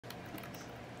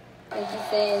And she's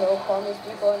saying, oh, Carmen's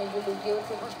people and you look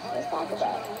guilty. Let's talk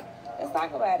about it. Let's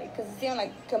talk about it. Because it seems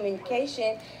like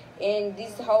communication and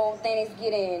this whole thing is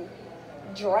getting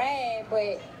dragged,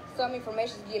 but some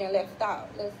information is getting left out.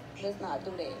 Let's not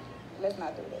do that. Let's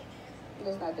not do that.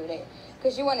 Let's not do that.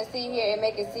 Because you want to sit here and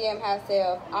make it seem as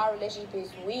if our relationship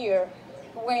is weird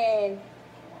when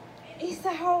it's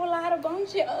a whole lot of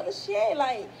bunch of other shit.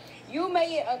 Like, you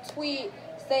made a tweet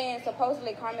saying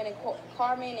supposedly Carmen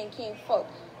and King fuck.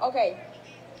 Okay,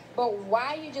 but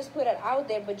why you just put it out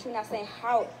there, but you're not saying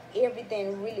how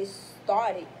everything really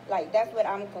started? Like, that's what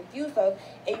I'm confused of.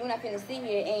 And you're not finna sit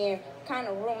here and kind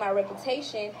of ruin my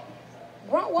reputation.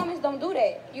 Grown women don't do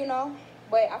that, you know?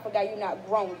 But I forgot you're not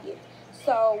grown yet.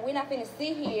 So we're not finna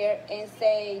sit here and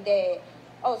say that,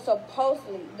 oh,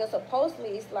 supposedly. The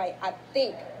supposedly is like, I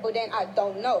think, but then I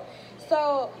don't know.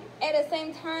 So at the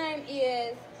same time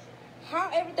is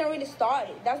how everything really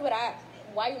started. That's what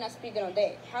why you not speaking on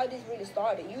that? How this really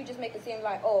started? You just make it seem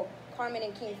like, oh, Carmen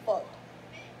and King fucked.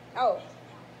 Oh,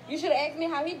 you should have asked me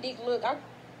how his dick looked.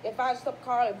 If I stopped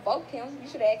calling and fucked him, you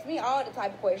should have asked me all the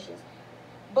type of questions.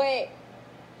 But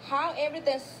how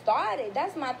everything started,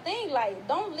 that's my thing. Like,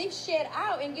 don't leave shit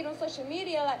out and get on social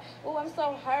media like, oh, I'm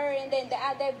so hurt, and then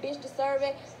that bitch deserve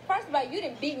it. First of all, you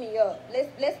didn't beat me up.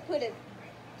 Let's put it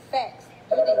facts.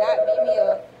 You did not beat me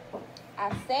up. I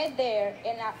sat there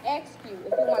and I asked you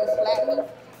if you want to slap me,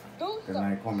 do so. Can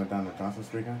I comment down the Johnson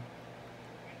speaking?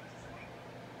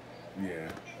 Yeah.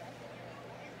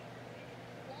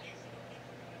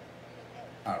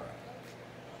 All right.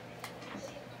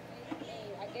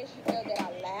 I guess you feel that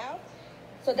I laughed.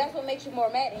 So that's what makes you more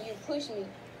mad, and you push me.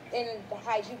 And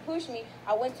how you push me,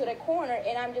 I went to the corner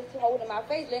and I'm just holding my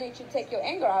face, letting you take your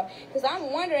anger out. Because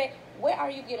I'm wondering, where are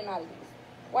you getting out of this?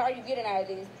 Why are you getting out of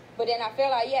this? But then I feel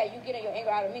like, yeah, you getting your anger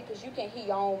out of me because you can hit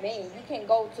your own man. You can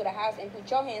go to the house and put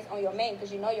your hands on your man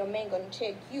because you know your man going to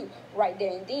check you right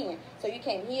there and then. So you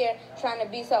came here trying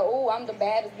to be so, oh, I'm the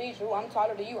baddest bitch. Oh, I'm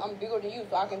taller than you. I'm bigger than you.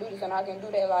 So I can do this and I can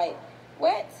do that. Like,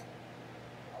 what?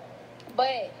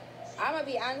 But I'm going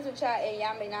to be honest with y'all, and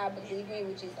y'all may not believe me,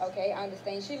 which is okay. I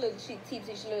understand. She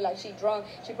tipsy. She look like she drunk.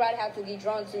 She probably have to get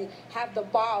drunk to have the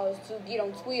balls to get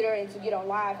on Twitter and to get on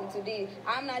live and to do.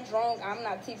 I'm not drunk. I'm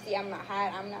not tipsy. I'm not high.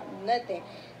 I'm not nothing.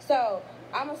 So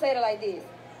I'm going to say it like this.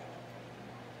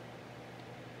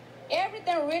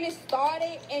 Everything really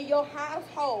started in your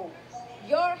household.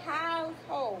 Your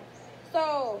household.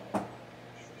 So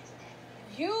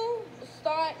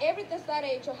everything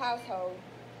started at your household.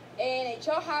 And at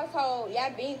your household,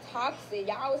 y'all being toxic.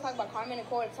 Y'all always talk about Carmen and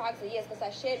Corey toxic. Yes, because I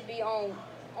should be on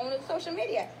the social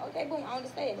media. Okay, boom, I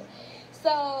understand it.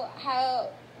 So how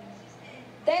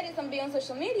that is on being on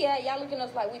social media, y'all looking at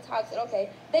us like we toxic. Okay,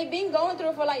 they been going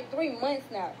through it for like 3 months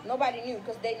now. Nobody knew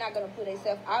because they not gonna put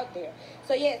themselves out there.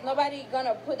 So yes, nobody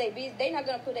gonna put their business. They not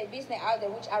gonna put their business out there,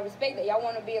 which I respect. That y'all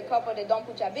want to be a couple that don't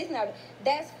put your business out there.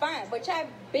 That's fine. But y'all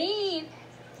being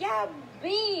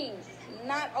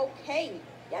not okay.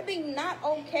 Y'all be not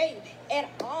okay at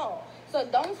all. So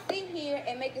don't sit here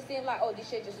and make it seem like, oh, this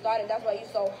shit just started. That's why you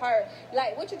so hurt.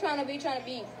 Like, what you trying to be? Trying to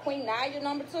be Queen Naija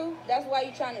 #2? That's why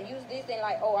you trying to use this and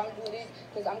like, oh, I'm doing this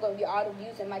because I'm gonna get all the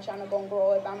views and my channel gonna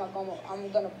grow up. I'm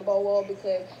gonna blow up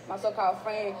because my so-called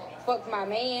friend fucked my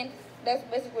man. That's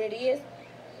basically what it is.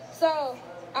 So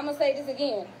I'm gonna say this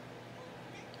again.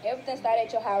 Everything started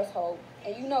at your household,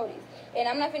 and you know this. And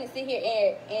I'm not finna sit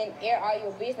here and air all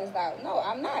your business out. No,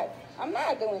 I'm not. I'm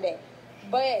not doing that.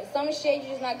 But some shit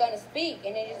you're just not gonna speak,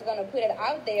 and then you're just gonna put it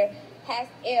out there as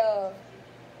if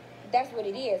that's what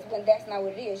it is, when that's not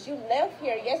what it is. You left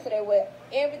here yesterday with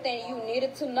everything you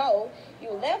needed to know.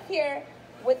 You left here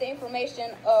with the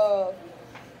information of,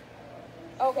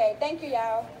 okay, thank you,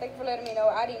 y'all. Thank you for letting me know.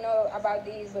 I didn't know about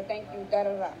these, but thank you,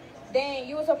 da-da-da. Then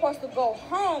you were supposed to go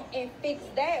home and fix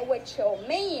that with your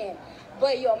man.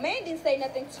 But your man didn't say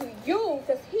nothing to you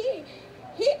because he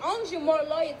owns you more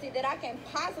loyalty than I can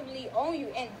possibly own you,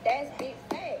 and that's big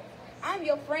fact. I'm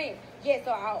your friend. Yeah,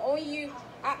 so I own you.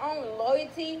 I own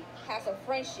loyalty as a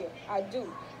friendship. I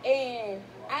do. And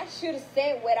I should have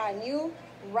said what I knew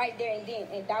right there and then,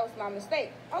 and that was my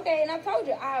mistake. Okay, and I told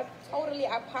you, I totally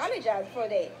apologize for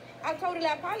that. I totally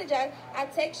apologize. I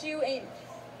text you, and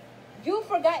you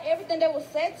forgot everything that was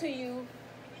said to you,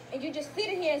 and you just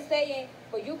sitting here and saying,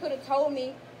 but you could have told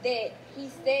me that he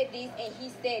said this and he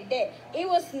said that. It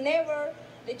was never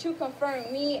that you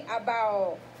confirmed me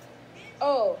about,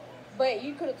 oh, But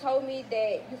you could have told me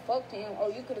that you fucked him,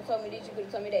 or you could have told me this, you could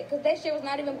have told me that. Because that shit was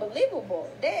not even believable.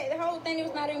 The whole thing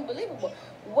was not even believable.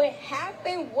 What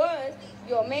happened was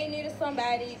your man needed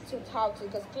somebody to talk to,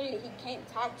 because clearly he can't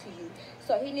talk to you.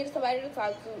 So he needed somebody to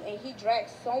talk to, and he dragged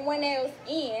someone else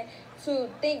in to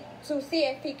see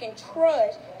if he can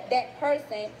trust that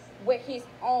person with his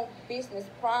own business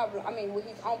problem. I mean, with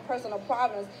his own personal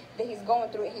problems that he's going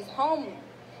through at his home.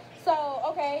 So,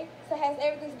 okay, so as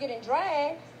everything's getting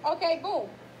dragged, okay, boom.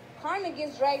 Carmen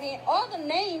gets dragged in. All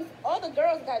the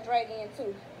girls got dragged in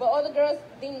too. But all the girls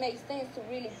didn't make sense to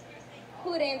really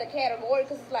put in the category,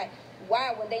 because it's like,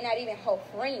 why when they not even her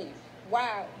friend?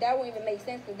 Why? That won't even make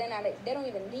sense, because they don't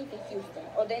even live in Houston.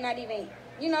 Or they're not even,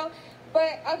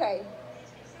 But, okay,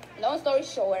 long story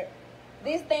short,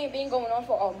 this thing been going on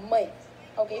for a month.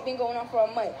 Okay, it's been going on for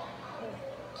a month.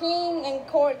 King and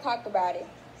Court talked about it.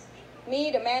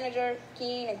 Me, the manager,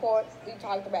 King, and Court, we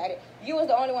talked about it. You was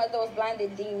the only one that was blind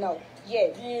that didn't know.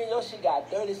 Yes. Yeah, your shit got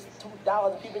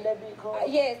 32,000 people in that big car.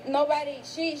 Yes, nobody,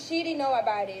 she didn't know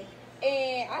about it.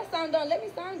 And I sound dumb. Let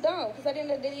me sound dumb, because I didn't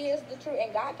know that it is the truth.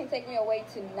 And God can take me away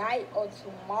tonight or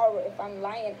tomorrow if I'm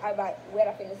lying about what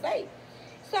I'm finna say.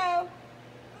 So,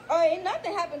 and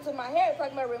nothing happened to my hair.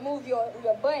 Talking about remove your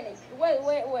bunny.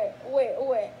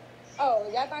 Wait. Oh,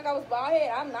 y'all think I was bald head?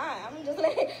 I'm not. I'm just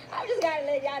gotta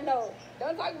let y'all know.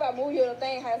 Don't talk about move your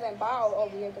thing hasn't bald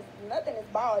over here, because nothing is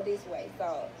bald this way.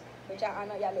 So, but y'all, I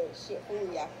know y'all let shit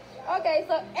fool y'all. Okay,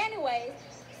 so anyways,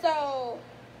 so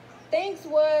things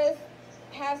was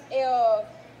has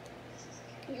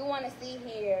you want to see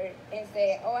here and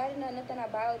say, oh, I didn't know nothing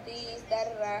about these,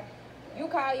 da. You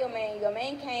call your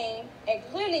man came, and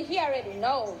clearly he already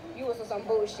know you was some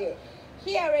bullshit.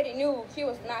 He already knew he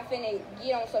was not finna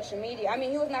get on social media. I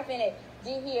mean, he was not finna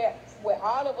get here with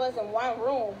all of us in one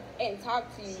room and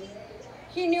talk to you.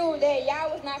 He knew that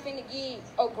y'all was not finna get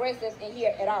aggressive in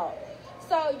here at all.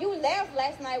 So you left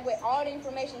last night with all the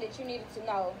information that you needed to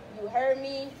know. You heard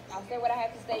me. I said what I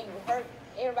had to say. You heard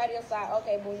everybody else side.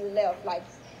 Okay, boom, you left. Like,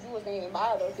 you wasn't even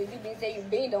bothered, because you been saying you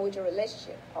been done with your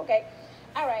relationship. Okay?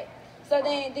 All right. So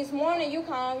then this morning you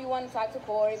come, you want to talk to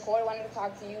Corey. Corey wanted to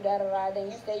talk to you, da. Then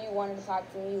you say you wanted to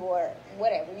talk to me or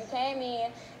whatever. You came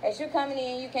in. As you're coming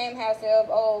in, you came yourself,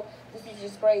 oh, this is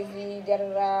just crazy, da.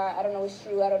 I don't know what's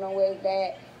true. I don't know where's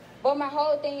that. But my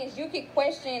whole thing is you can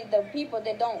question the people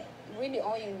that don't really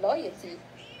owe you loyalty.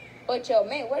 But your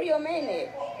man, where your man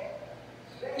at?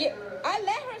 Yeah, I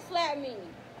let her slap me.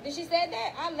 Did she say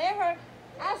that? I let her.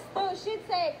 I stood. She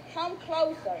said, come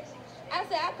closer. I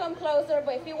said, I come closer,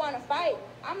 but if you want to fight,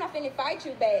 I'm not finna fight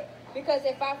you back. Because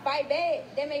if I fight back,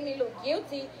 that make me look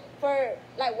guilty for,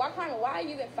 like, why are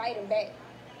you even fighting back?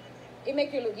 It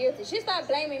make you look guilty. She started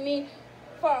blaming me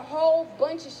for a whole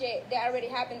bunch of shit that already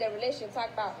happened in the relationship.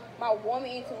 Talk about my woman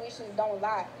intuitions don't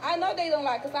lie. I know they don't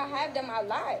lie, because I have them. I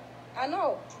lie. I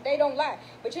know they don't lie.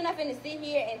 But you're not finna sit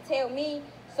here and tell me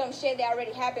some shit that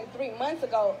already happened 3 months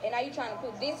ago, and now you're trying to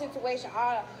put this situation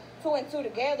all 2 and 2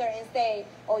 together and say,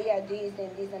 oh yeah, this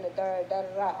and the third, da.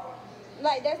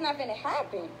 Like, that's not gonna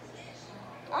happen.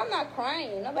 I'm not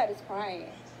crying. Nobody's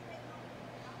crying.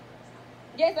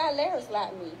 Yes, I let her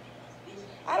slap me.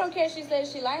 I don't care if she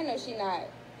says she lying or she not.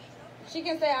 She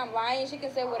can say I'm lying. She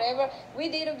can say whatever. We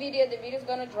did a video. The video's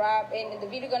gonna drop, and the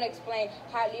video gonna explain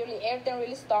how literally everything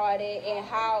really started and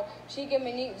how she can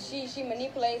she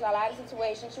manipulates a lot of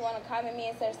situations. She wanna come at me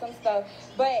and say some stuff.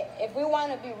 But if we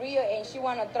wanna be real and she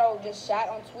wanna throw just shot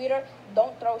on Twitter,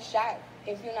 don't throw shot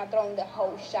if you're not throwing the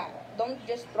whole shot. Don't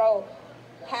just throw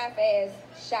half-ass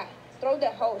shot. Throw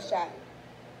the whole shot.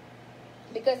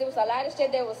 Because there was a lot of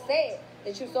shit that was said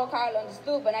that you so-called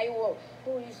understood, but now you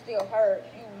still hurt.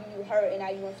 You hurt, and now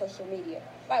you on social media.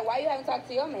 Like, why you haven't talked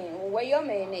to your man? Well, where your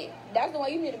man at? That's the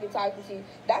one you need to be talking to.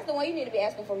 That's the one you need to be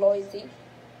asking for loyalty.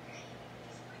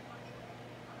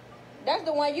 That's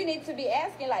the one you need to be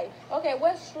asking, like, okay,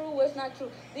 what's true, what's not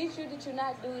true? Did you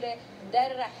not do that?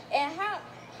 Da. And how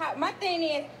my thing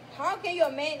is, how can your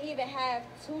man even have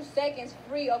 2 seconds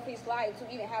free of his life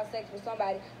to even have sex with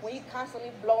somebody when you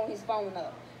constantly blowing his phone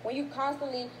up? When you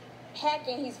constantly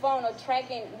hacking his phone or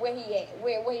tracking where he at,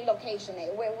 where his location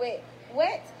at,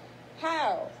 what?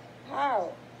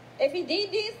 How? If he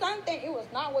did something, it was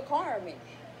not with Carmen.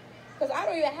 Because I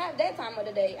don't even have that time of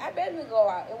the day. I barely go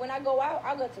out. And when I go out,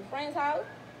 I go to friend's house.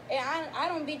 And I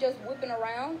don't be just whipping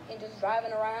around and just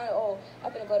driving around. Oh,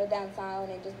 I'm going to go to downtown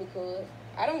and just because.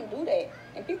 I don't do that.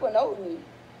 And people know me.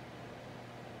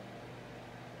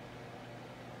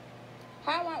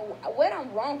 What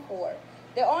I'm wrong for?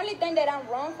 The only thing that I'm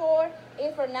wrong for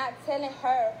is for not telling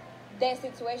her that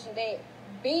situation that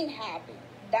being happy.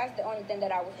 That's the only thing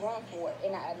that I was wrong for.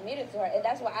 And I admitted to her. And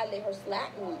that's why I let her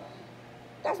slap me.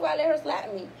 That's why I let her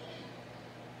slap me.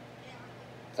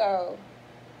 So,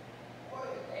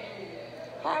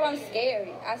 how I'm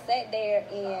scary. I sat there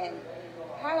and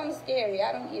how I'm scary.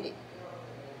 I don't get it.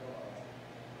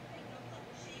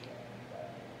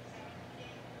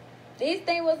 This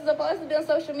thing was supposed to be on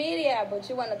social media, but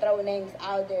you want to throw names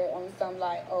out there on some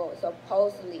like, oh,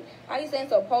 supposedly. How you saying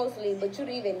supposedly, but you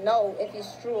don't even know if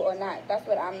it's true or not? That's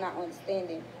what I'm not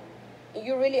understanding. And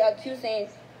you're really accusing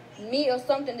me of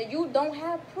something that you don't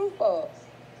have proof of.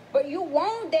 But you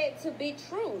want that to be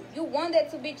true. You want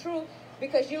that to be true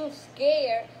because you're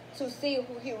scared to see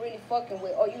who he really fucking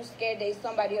with, or you scared there's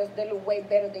somebody else that look way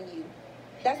better than you.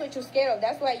 That's what you're scared of.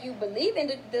 That's why you believe in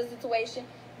the situation,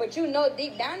 but you know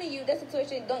deep down in you that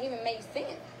situation don't even make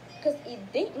sense because it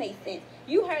didn't make sense.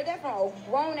 You heard that from a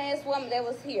grown-ass woman that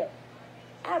was here.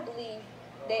 I believe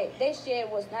that shit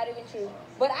was not even true,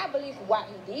 but I believe why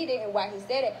he did it and why he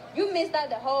said it. You missed out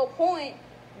the whole point.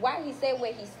 Why he said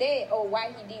what he said or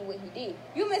why he did what he did.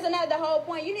 You missing out the whole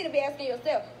point. You need to be asking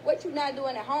yourself, what you not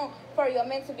doing at home for your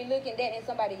man to be looking that in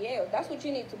somebody else? That's what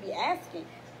you need to be asking.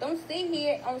 Don't sit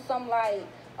here on some like,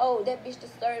 oh, that bitch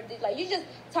deserved this. Like, you just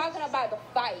talking about the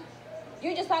fight.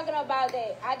 You're just talking about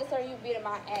that I deserve you beating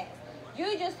my ass.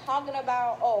 You're just talking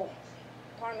about, oh,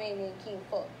 Carmen and King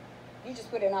fuck. You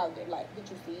just put it out there. Like, did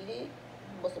you see it?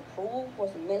 Was it proof? Was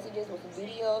it messages? Was it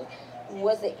videos?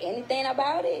 Was it anything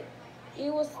about it? It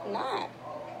was not.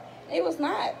 It was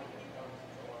not.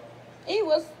 It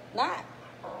was not.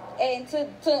 And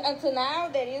until now,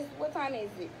 that is, what time is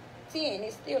it? 10.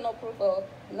 It's still no proof of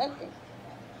nothing.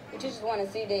 But you just want to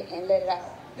see that and let it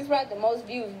out. This is probably the most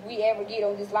views we ever get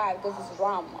on this live because it's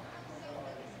drama.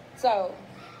 So,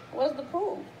 what's the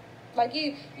proof? Like,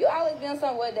 you always been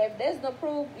somewhere that if there's no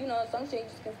proof, you know, some shit you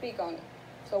just can speak on it.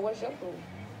 So, what's your proof?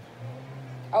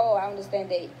 Oh, I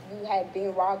understand that you have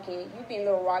been rocking. You've been a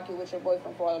little rocky with your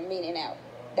boyfriend for a minute now.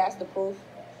 That's the proof.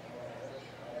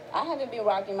 I haven't been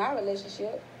rocking my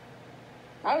relationship.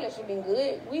 My relationship been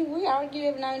good. We argue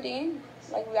every now and then,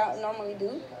 like we normally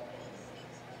do.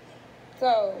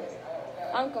 So,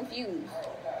 I'm confused.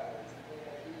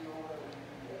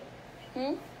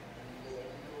 You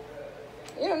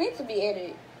don't need to be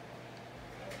edited.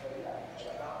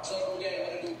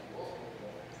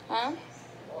 Huh?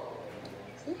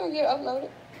 It's gonna get uploaded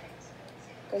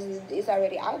because it's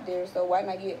already out there. So why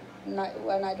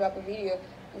not drop a video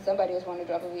and somebody else want to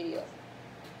drop a video?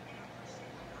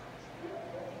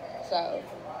 So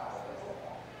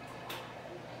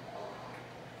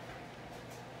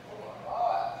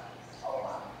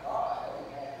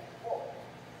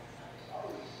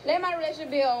let my relationship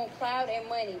be on cloud and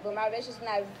money, but my relationship's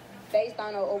not based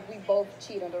on or we both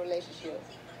cheat on the relationship.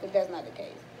 Because that's not the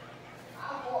case.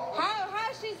 How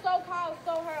she so-called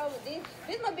stole her over this?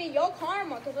 This must be your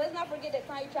karma, because let's not forget that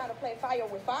time you trying to play fire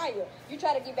with fire. You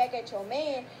try to get back at your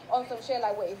man on some shit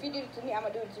like, well, if you did it to me, I'm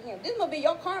going to do it to him. This must be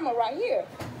your karma right here.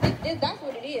 That's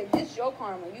what it is. This is your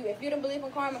karma. If you don't believe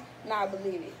in karma, nah, I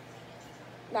believe it.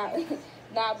 Nah,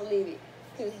 I believe it.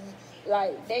 Because,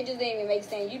 like, they just didn't even make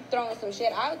sense. You throwing some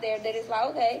shit out there that it's like,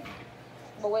 okay,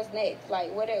 but what's next?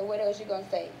 Like, what else you gonna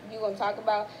say? You gonna talk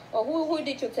about, or who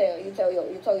did you tell? You told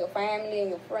your family and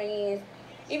your friends.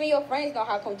 Even your friends know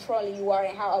how controlling you are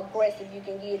and how aggressive you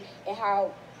can get and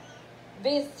how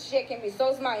this shit can be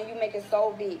so small and you make it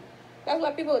so big. That's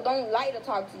why people don't like to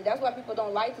talk to you. That's why people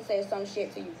don't like to say some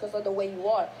shit to you because of the way you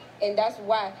are. And that's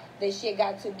why the shit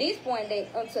got to this point that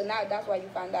until now, that's why you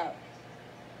found out.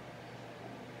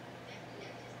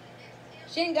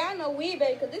 She ain't got no weed,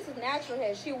 baby, because this is natural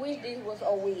hair. She wished this was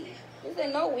a wig. This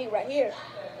ain't no wig right here.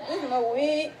 This is no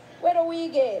wig. Where the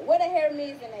wig at? Where the hair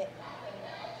missing at?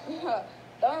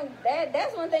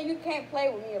 That's one thing you can't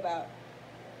play with me about.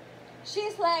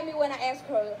 She slapped me when I asked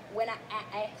her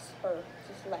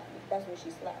to slap me. That's when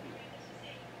she slapped me.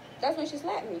 That's when she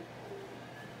slapped me.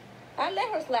 I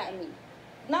let her slap me.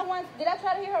 Not once. Did I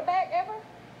try to hit her back ever?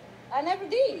 I never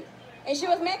did. And she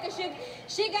was mad because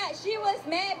she was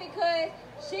mad because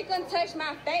she couldn't touch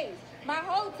my face. My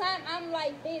whole time I'm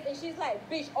like this, and she's like,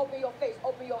 bitch, open your face,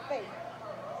 open your face.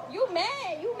 You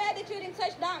mad? You mad that you didn't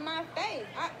touch down my face?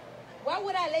 Why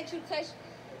would I let you touch?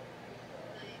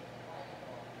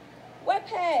 What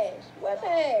page? What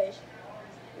page?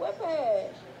 What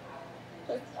page?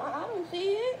 I don't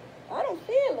see it. I don't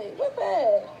feel it. What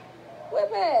page?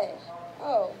 What page?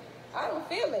 Oh, I don't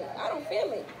feel it. I don't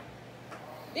feel it.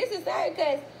 This is sad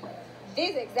because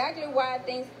this is exactly why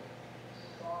things,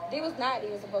 they was not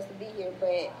even supposed to be here,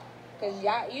 but because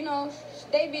y'all, you know,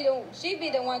 she be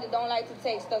the one that don't like to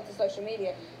take stuff to social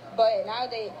media, but now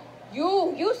that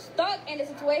you stuck in a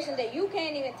situation that you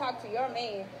can't even talk to your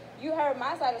man, you heard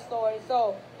my side of the story,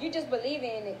 so you just believe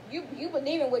in it. You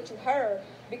believe in what you heard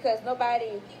because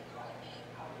nobody,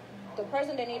 the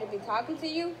person that need to be talking to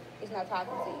you is not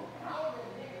talking to you.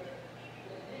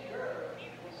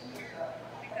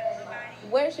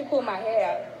 Where did she pull my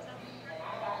hair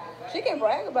out? She can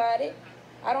brag about it.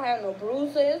 I don't have no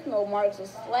bruises, no marks of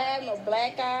slap, no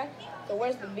black eye. So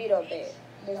where's the beat up at?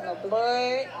 There's no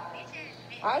blood.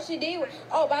 All she did was,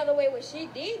 oh, by the way, what she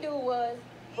did do was,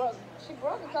 she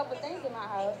broke a couple things in my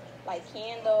house, like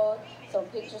candles, some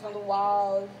pictures on the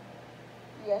walls.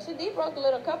 Yeah, she did broke a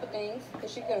little couple things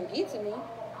because she couldn't get to me.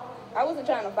 I wasn't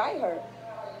trying to fight her.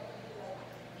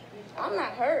 I'm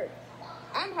not hurt.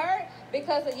 I'm hurt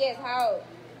because of, yes, how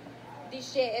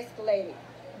this shit escalated.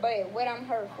 But what I'm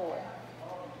hurt for?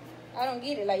 I don't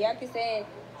get it. Like, y'all keep saying,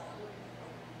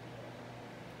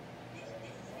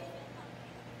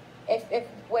 if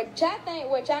what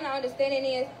y'all not understanding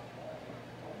is,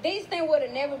 this thing would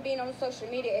have never been on social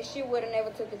media and she would have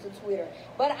never took it to Twitter.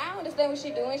 But I understand what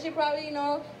she's doing. She probably,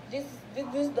 this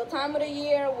is the time of the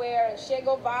year where shit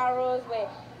go viral, where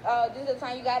this is the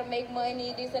time you got to make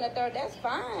money, this and the third. That's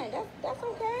fine. That's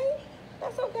okay.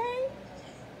 That's okay.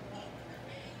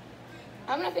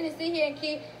 I'm not finna sit here and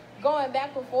keep going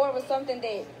back and forth with something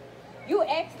that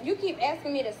you keep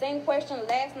asking me the same question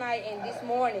last night and this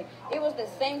morning. It was the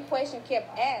same question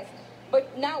kept asked.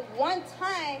 But not one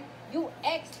time you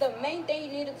asked the main thing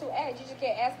you needed to ask. You just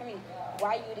kept asking me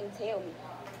why you didn't tell me.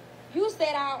 You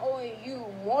said I owe you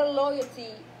more loyalty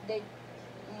than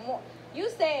more. You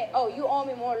said, oh, you owe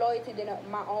me more loyalty than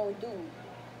my own dude.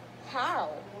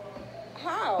 How?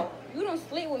 How? You don't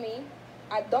sleep with me.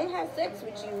 I don't have sex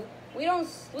with you. We don't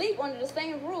sleep under the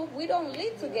same roof. We don't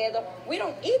live together. We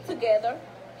don't eat together.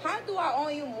 How do I owe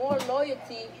you more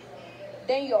loyalty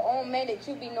than your own man that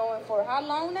you be knowing for how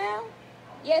long now?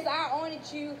 Yes, I own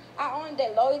it you. I own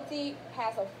that loyalty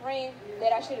has a friend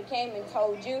that I should have came and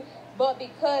told you. But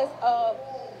because of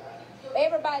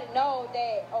everybody know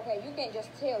that, okay, you can't just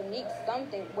tell Nique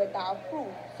something without proof.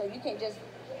 So you can just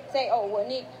say, oh, well,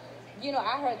 Nique,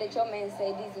 I heard that your man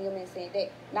said this and your man said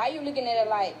that. Now you're looking at it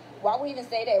like, why would we even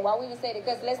say that? Why would we even say that?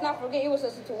 Because let's not forget, it was a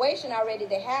situation already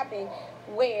that happened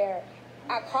where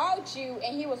I called you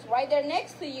and he was right there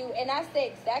next to you and I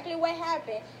said exactly what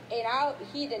happened and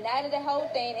he denied the whole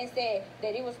thing and said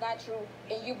that it was not true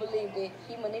and you believed it.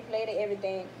 He manipulated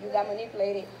everything. You got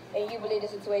manipulated and you believed the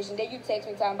situation. Then you text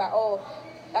me talking about,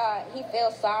 he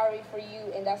felt sorry for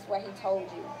you and that's what he told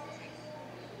you.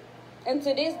 And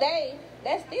to this day,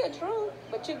 that's still true,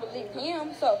 but you believe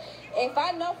him. So if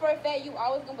I know for a fact you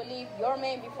always gonna believe your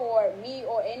man before me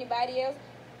or anybody else,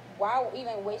 why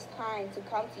even waste time to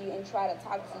come to you and try to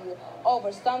talk to you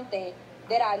over something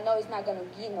that I know is not gonna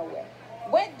get nowhere?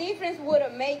 What difference would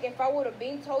it make if I would have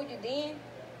been told you then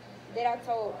that I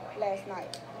told last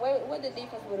night? What the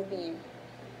difference would have been?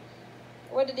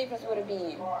 What the difference would have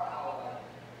been?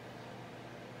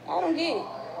 I don't get it.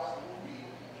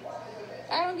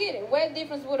 I don't get it. What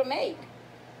difference would it make?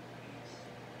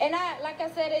 And like I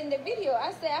said in the video,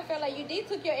 I felt like you did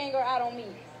took your anger out on me.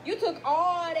 You took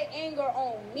all the anger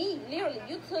on me, literally.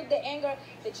 You took the anger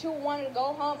that you wanted to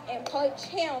go home and punch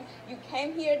him. You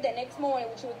came here the next morning,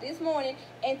 which was this morning,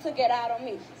 and took it out on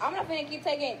me. I'm not finna keep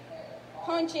taking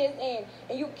punches and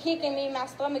you kicking me in my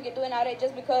stomach and doing all that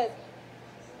just because,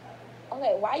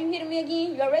 okay, why are you hitting me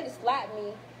again? You already slapped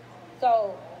me.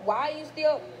 So why are you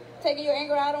still taking your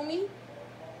anger out on me?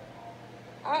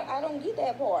 I don't get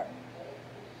that part.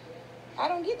 I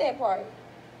don't get that part.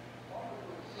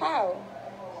 How?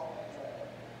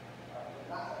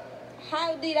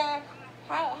 How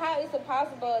is it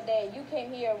possible that you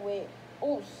came here with,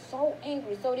 so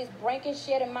angry, so this breaking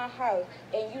shit in my house,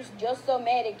 and you just so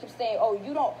mad and keep saying,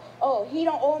 he don't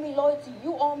owe me loyalty,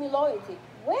 you owe me loyalty.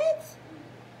 What?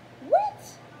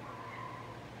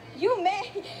 You mad?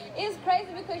 It's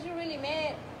crazy because you're really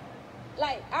mad.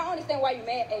 Like, I understand why you're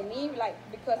mad at me, like,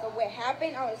 because of what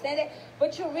happened. I understand that.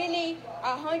 But you're really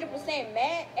 100%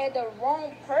 mad at the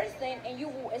wrong person, and you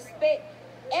will expect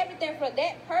everything from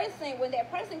that person when that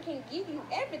person can give you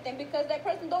everything because that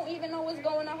person don't even know what's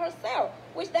going on herself,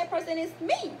 which that person is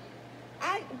me.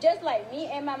 Just like me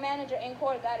and my manager in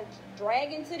court got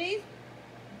dragged into this,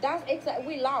 that's exactly,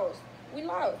 we lost.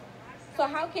 So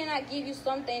how can I give you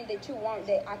something that you want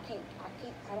that I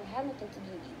don't have nothing to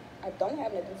give you. I don't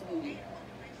have nothing to give you.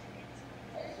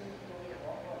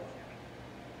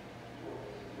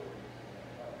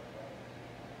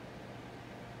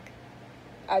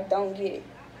 I don't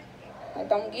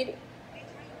get it.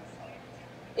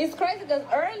 It's crazy because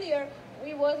earlier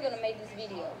we was gonna make this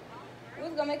video. We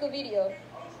was gonna make a video,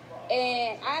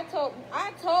 and I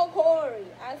told Corey.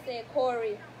 I said,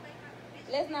 Corey,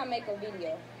 let's not make a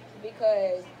video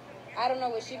because I don't know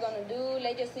what she's gonna do.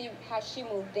 Let's just see how she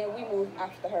moved. Then we move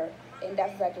after her, and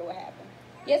that's exactly what happened.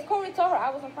 Yes, Corey told her. I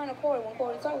was in front of Corey when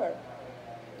Corey told her.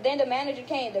 Then the manager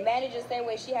came. The manager said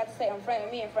what she had to say in front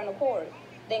of me, in front of Corey.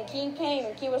 Then King came,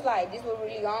 and King was like, "This what we're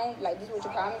really on? Like, this what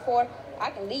you're coming for? I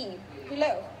can leave." He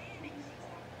left.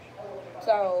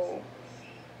 So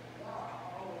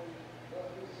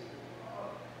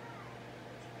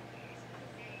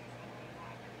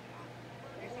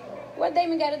what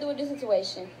Damon got to do with this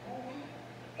situation?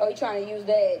 Oh, you trying to use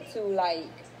that to like,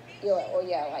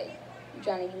 like you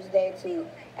trying to use that to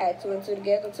add two and two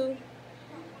together too?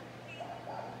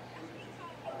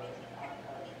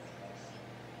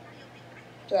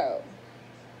 So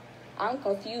I'm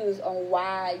confused on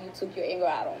why you took your anger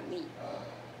out on me.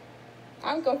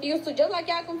 I'm confused too. Just like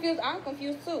y'all confused, I'm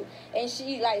confused too. And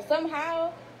she like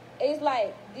somehow it's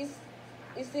like this.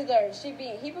 It's either she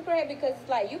being hypocrite because it's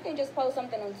like you can just post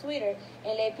something on Twitter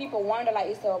and let people wonder like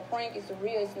it's a prank, it's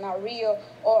real, it's not real,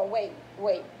 or wait,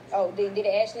 oh, did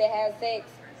they actually have sex?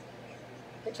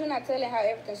 But you're not telling how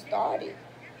everything started.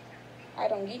 I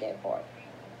don't get that part.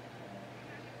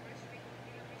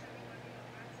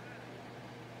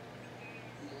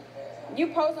 You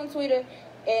post on Twitter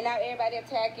and now everybody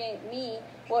attacking me.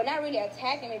 Well, not really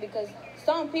attacking me because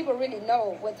some people really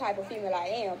know what type of female I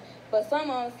am. But some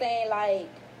of them saying like,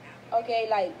 okay,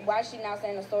 like why she not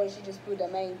saying the story? She just put the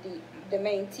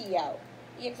main T out.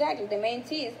 Exactly, the main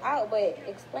T is out, but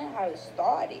explain how it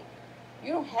started.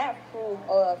 You don't have proof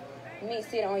of me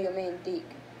sitting on your main dick.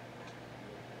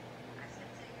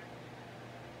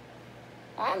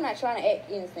 I'm not trying to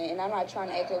act innocent, and I'm not trying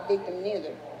to act a victim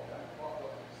neither.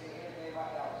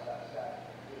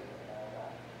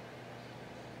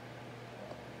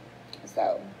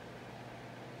 So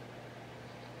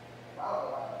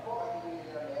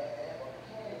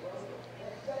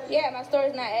yeah, my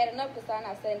story's not adding up because I'm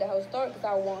not saying the whole story because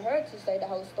I want her to say the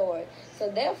whole story. So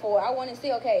therefore, I want to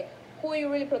see, okay, who are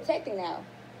you really protecting now?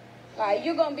 Are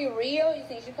you going to be real? You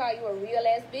think she call you a real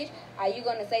ass bitch? Are you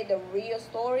going to say the real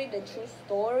story, the true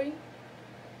story?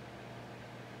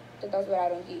 So that's what I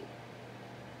don't get.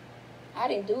 I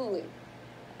didn't do it.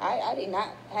 I did not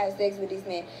have sex with this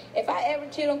man. If I ever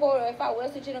cheat on Corey, or if I was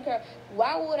to cheat on Corey,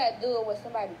 why would I do it with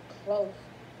somebody close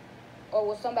or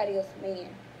with somebody else's man?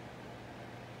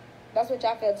 That's what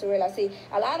y'all fail to realize. See,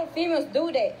 a lot of females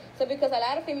do that. So because a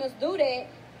lot of females do that,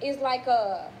 it's like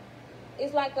a,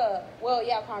 well,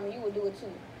 yeah, Carmen, you would do it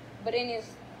too. But then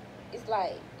it's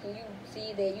like, can you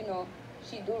see that, you know,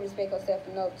 she do respect herself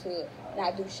enough to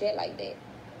not do shit like that?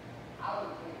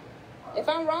 If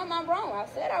I'm wrong, I'm wrong. I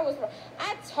said I was wrong.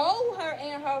 I told her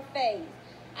in her face.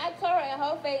 I told her in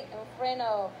her face in front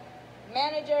of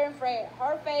manager, in front of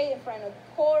her face, in front of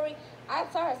Corey. I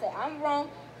told her, I said, I'm wrong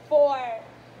for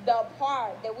the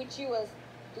part that which you was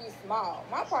this small.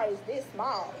 My part is this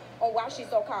small on why she's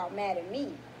so called mad at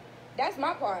me. That's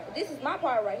my part. This is my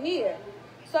part right here.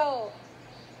 So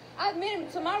I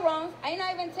admitted to my wrongs. I ain't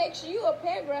not even text you a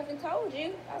paragraph and told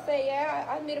you. I said, yeah,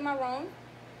 I admitted my wrongs.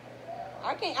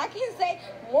 I can't say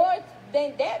more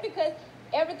than that because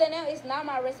everything else is not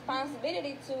my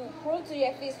responsibility to prove to you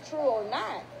if it's true or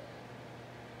not.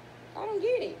 I don't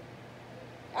get it.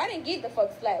 I didn't get the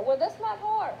fuck slap. Well, that's not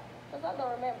hard because I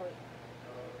don't remember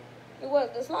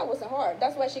it. The slap wasn't hard.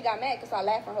 That's why she got mad because I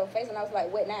laughed in her face and I was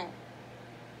like, what now?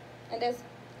 And that's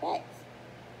facts.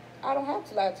 I don't have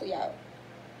to lie to y'all.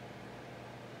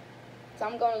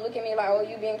 Some gonna look at me like, oh,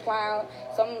 you being clown.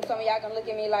 Some of y'all gonna look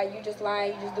at me like, you just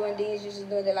lying, you just doing this, you just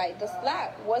doing that. Like, the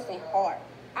slap wasn't hard.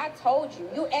 I told you.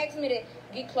 You asked me to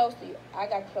get close to you. I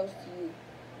got close to you.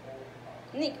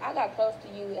 Nique, I got close to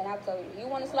you, and I told you, you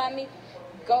want to slap me?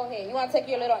 Go ahead. You want to take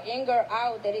your little anger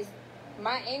out that is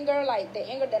my anger, like the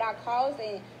anger that I caused,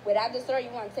 and without the story,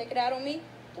 you want to take it out on me?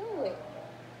 Do it.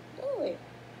 Do it.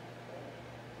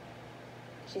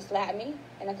 She slapped me,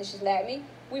 and after she slapped me,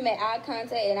 we made eye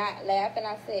contact, and I laughed, and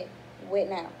I said, what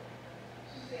now?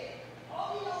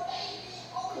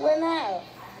 What now?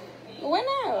 What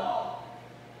now?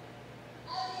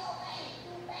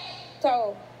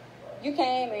 So, you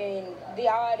came and the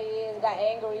audience got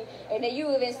angry, and then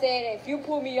you even said, if you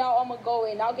pull me out, I'm going to go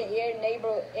and knock at every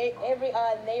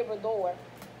neighbor door.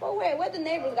 But wait, what the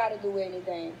neighbors got to do with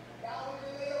anything?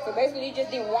 So basically, you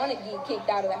just didn't want to get kicked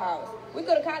out of the house. We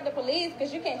could have called the police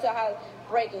because you can't tell how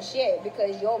breaking shit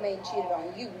because your man cheated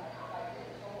on you.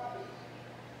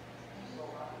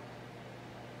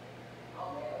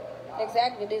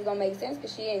 Exactly, this don't make sense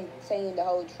because she ain't saying the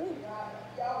whole truth.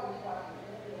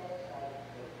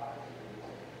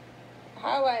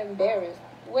 How am I embarrassed?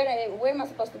 What am I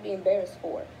supposed to be embarrassed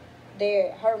for?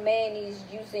 Her man is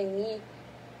using me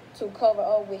to cover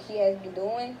up what he has been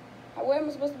doing, what am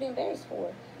I supposed to be embarrassed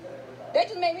for? That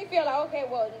just made me feel like, okay,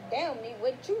 well, damn,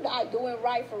 what you not doing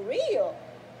right for real?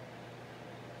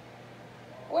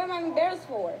 What am I embarrassed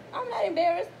for? I'm not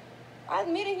embarrassed. I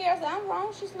admitted here, I said, I'm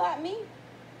wrong, she slapped me.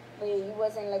 But it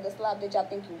wasn't like the slap that y'all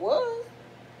think it was.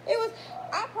 It was,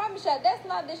 I promise y'all, that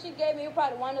slap that she gave me, it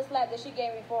probably one of the slaps that she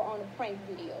gave me for on the prank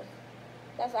videos.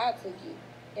 That's how I took it.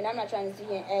 And I'm not trying to sit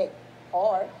here and act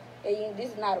hard. And this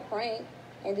is not a prank.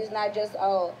 And this is not just,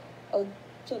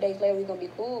 2 days later we're going to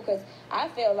be cool. Because I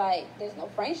feel like there's no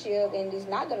friendship and there's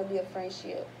not going to be a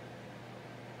friendship.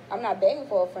 I'm not begging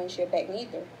for a friendship back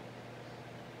neither.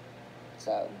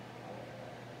 So.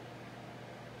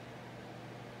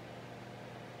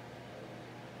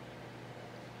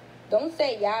 Don't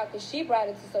say y'all, because she brought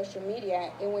it to social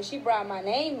media. And when she brought my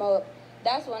name up,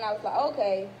 that's when I was like,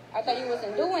 okay, I thought you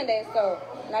wasn't doing that. So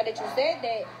now that you said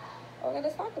that, okay,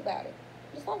 let's talk about it.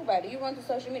 Let's talk about it. You run to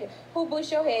social media. Who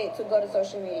pushed your head to go to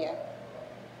social media?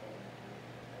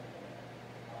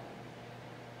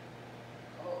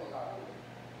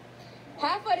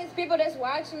 Half of these people that's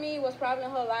watching me was probably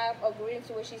in her life agreeing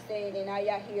to what she's saying, and now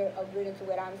y'all here agreeing to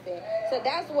what I'm saying. So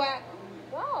that's why,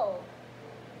 wow,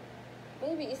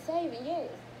 baby, it's saving, yes.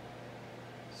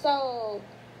 So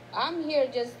I'm here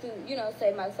just to,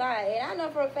 say my side. And I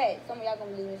know for a fact, some of y'all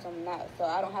gonna believe me, some not. So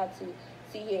I don't have to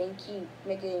sit here and keep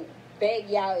beg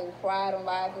y'all and cry on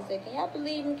live and say, can y'all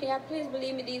believe me? Can y'all please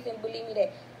believe me this and believe me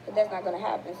that? But that's not gonna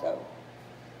happen, so.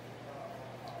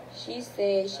 She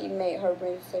said she made her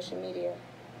bring to social media.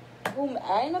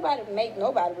 I ain't make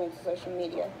nobody bring to social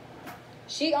media.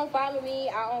 She unfollow me,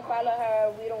 I unfollow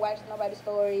her. We don't watch nobody's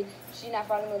story. She not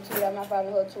following me on Twitter, I'm not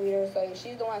following her Twitter. So if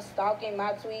she's the one stalking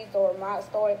my tweets or my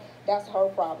story, that's her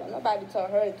problem. Nobody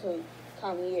told her to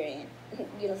come here and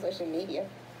get on social media.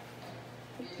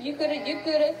 You could have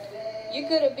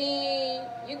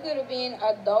been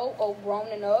adult or grown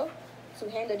enough to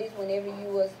handle this whenever you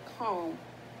was calm.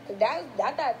 I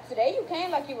thought today you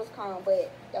came like you was calm, but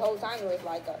the whole time it was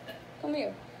like, come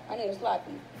here, I need to slap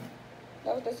you.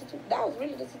 That was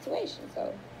really the situation.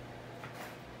 So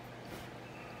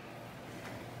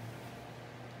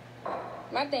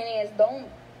my thing is, don't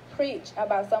preach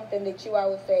about something that you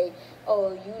always say,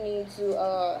 oh, you need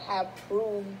to have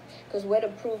proof, because where the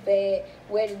proof at,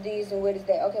 where is this and where is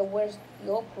that? Okay, where's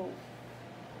your proof?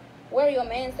 What are your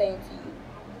man saying to you?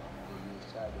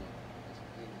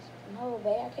 No,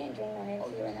 babe, I can't drink no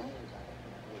Hennessy right now.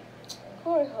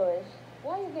 Corey, hush.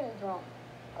 Why are you getting drunk?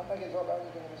 I'm not getting drunk, I'm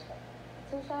just getting a shot.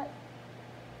 2 shots?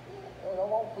 Yeah, no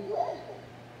one for you asking.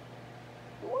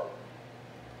 You what?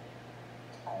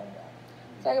 I ain't got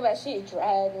it. Talk about she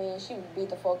dragged me and she beat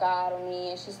the fuck out of me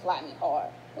and she slapped me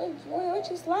hard. What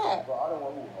you slap? Bro, I don't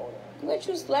want to hold on. What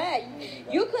you slap?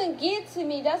 You couldn't get to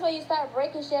me. That's why you start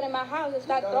breaking shit in my house and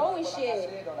start throwing shit. Like I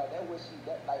said, though, like, that was she,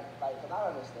 like, cause I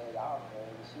understand y'all, man.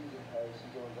 She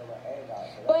doing her anger out.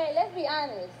 So but let's be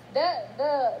honest.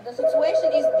 The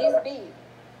situation is this big.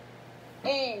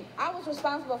 And I was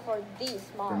responsible for this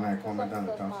small.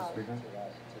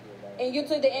 And you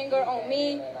took the anger on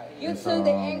me. You took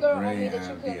the anger on me that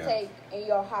you couldn't take in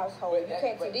your household. You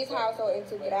came to this household and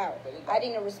took it out. I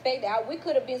didn't respect that. We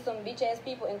could have been some bitch ass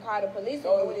people and called the police.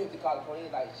 No, we need to call the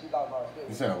police. Like, she lost my respect.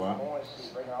 You said what?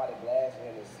 She breaking all the glass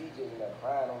and the CJs and the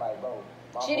crying. I'm like, bro.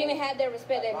 She didn't even have that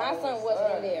respect that my son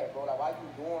wasn't in there. Bro, like, why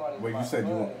you doing all this? Wait, you said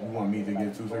you want me to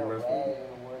get 2 cigarettes for you?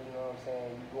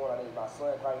 Saying you doing all this, my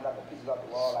son crying, you knocking pieces off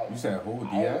the wall. Like, you said who?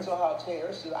 I ain't told her how to change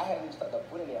her shit. I hadn't even started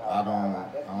putting it. I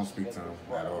don't speak to him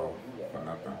at all for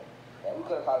nothing. Yeah, we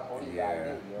could have called the police.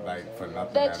 Yeah, like for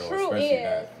nothing the at all. truth Especially is,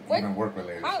 that even work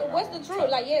related. What's the truth?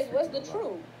 Like, yes, what's the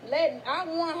truth? I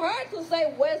want her to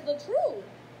say, where's the truth?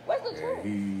 What's the truth?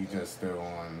 He just still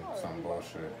on some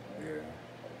bullshit. Yeah.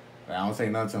 Like, I don't say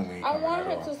nothing when he I want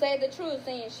her to say the truth,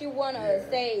 saying she want to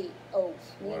say, oh,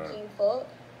 me and King fuck.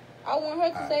 I want her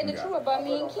to say the truth about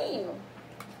me and King.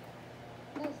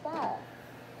 No, stop.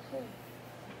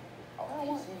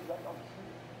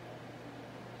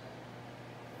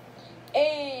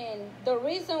 And the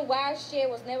reason why shit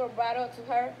was never brought up to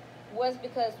her was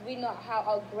because we know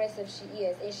how aggressive she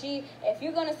is. And if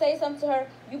you're going to say something to her,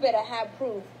 you better have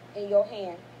proof in your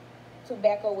hand to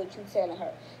back up what you telling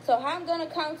her. So how I'm going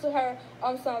to come to her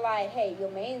on something like, hey,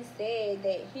 your man said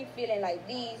that he feeling like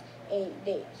these and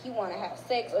that he want to have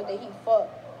sex or that he fuck.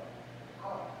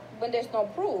 But there's no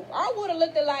proof. I would have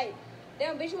looked at like,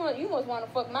 damn, bitch, you must want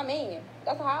to fuck my man.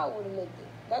 That's how I would have looked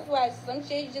at. That's why some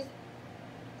shit you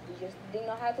just didn't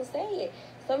know how to say it.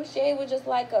 Some shit was just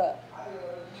like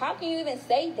how can you even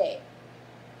say that?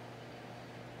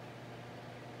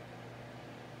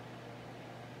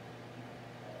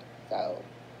 So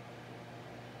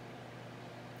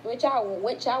What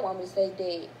y'all want me to say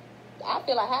that? I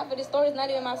feel like half of the story is not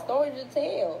even my story to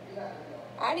tell.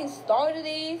 I didn't start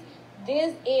this.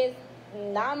 This is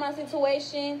not my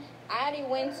situation. I didn't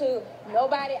went to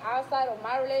nobody outside of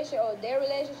my relationship or their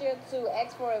relationship to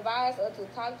ask for advice or to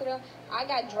talk to them. I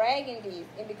got dragged in this.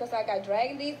 And because I got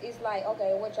dragged in this, it's like,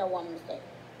 okay, what y'all want me to say?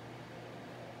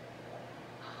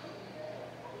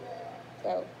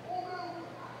 So,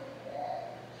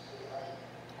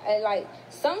 and like,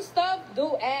 some stuff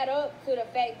do add up to the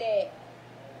fact that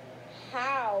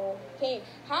how can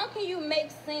you make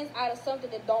sense out of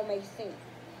something that don't make sense?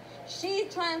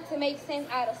 She's trying to make sense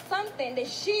out of something that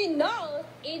she knows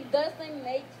it doesn't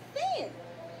make sense.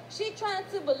 She's trying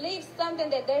to believe something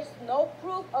that there's no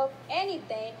proof of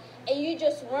anything, and you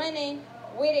just running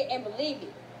with it and believe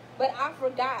it. But I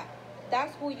forgot.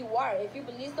 That's who you are. If you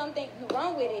believe something, you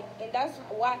run with it, and that's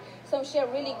why some shit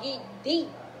really get deep.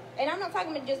 And I'm not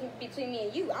talking about just between me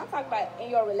and you. I'm talking about in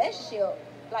your relationship,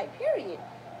 like, period.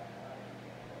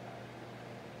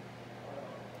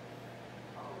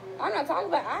 I'm not talking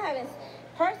about, I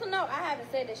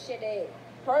haven't said that shit that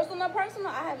personal,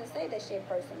 I haven't said that shit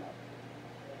personal.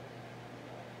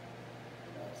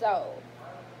 So,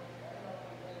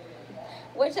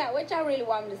 what y'all really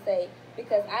want me to say?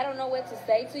 Because I don't know what to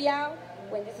say to y'all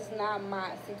when this is not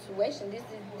my situation. This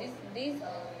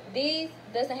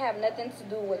doesn't have nothing to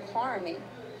do with Carmen.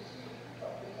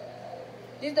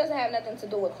 This doesn't have nothing to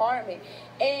do with Carmen.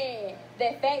 And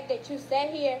the fact that you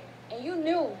sat here and you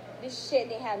knew this shit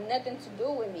didn't have nothing to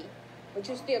do with me, but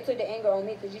you still took the anger on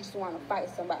me because you just want to fight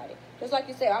somebody. Just like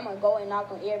you said, I'm going to go and knock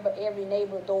on every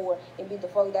neighbor door and beat the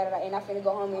fuck out of that, and I'm finna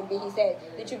go home and beat his ass.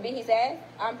 Did you beat his ass?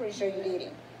 I'm pretty sure you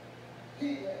didn't.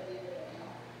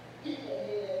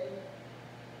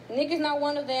 Nique's not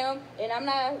one of them, and I'm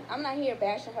not here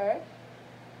bashing her.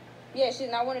 Yeah,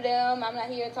 she's not one of them. I'm not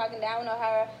here talking down on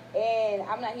her, and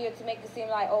I'm not here to make it seem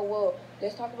like, oh, well,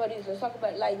 let's talk about this, let's talk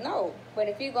about it. Like, no. But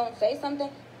if you're going to say something,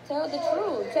 tell the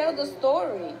truth. Tell the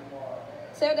story.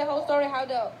 Tell the whole story, how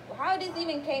this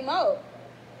even came up.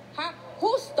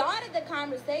 Who started the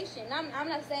conversation? I'm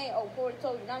not saying, oh, Corey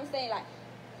told you. I'm saying, like,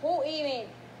 who even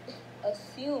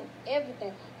assumed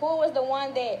everything? Who was the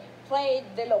one that played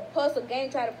the little puzzle game,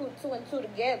 try to put 2 and 2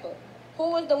 together?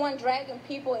 Who was the one dragging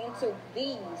people into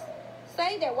these?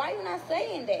 Say that. Why you not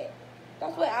saying that?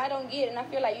 That's what I don't get. And I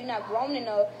feel like you're not grown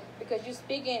enough because you're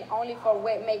speaking only for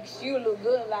what makes you look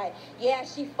good. Like, yeah,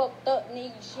 she fucked up,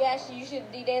 nigga. Yeah, you should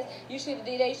have did this. You should have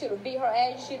did that. You should have beat her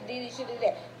ass. You should have did this. You should have did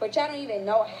that. But y'all don't even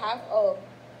know half of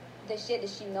the shit that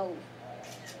she knows.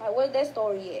 Like, where's that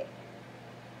story at?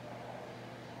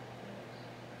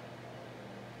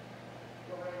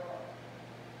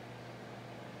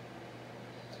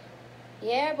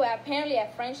 Yeah, but apparently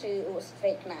at friendship it was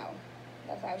fake now.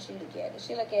 That's how she look at it.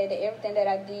 She look at it, everything that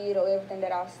I did or everything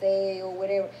that I say or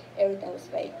whatever, everything was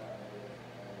fake.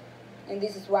 And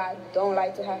this is why I don't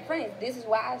like to have friends. This is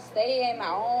why I stay in my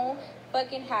own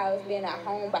fucking house being a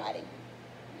homebody.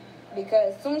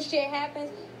 Because soon shit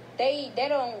happens, they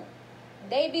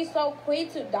be so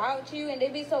quick to doubt you and they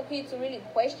be so quick to really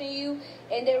question you,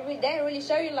 and they really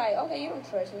show you like, okay, you don't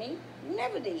trust me. You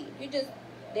never did. You just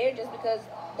there just because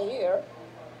there.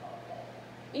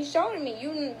 You showed me.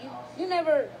 You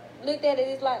never looked at it.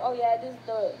 It's like, oh yeah, this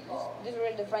is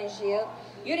really the friendship.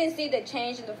 You didn't see the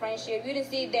change in the friendship. You didn't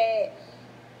see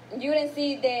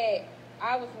that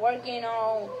I was working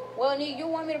on. Well, Nique, you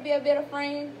want me to be a better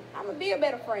friend? I'm gonna be a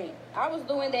better friend. I was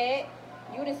doing that.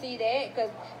 You didn't see that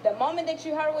because the moment that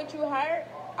you heard what you heard,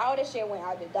 all that shit went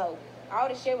out the door. All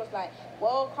the shit was like,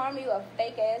 well, Carmen, you a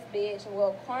fake ass bitch.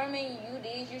 Well, Carmen, you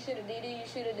did. You should have did it. You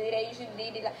should have did that. You should have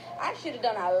did it. Like, I should have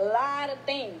done a lot of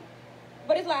things.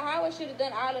 But it's like how I should have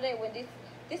done all of that when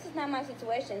this is not my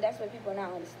situation. That's what people are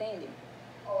not understanding.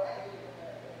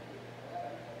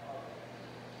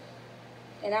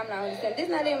 And I'm not understanding. This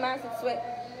is not even my situation.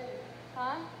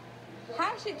 Huh?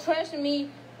 How she trust me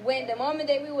when the moment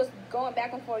that we was going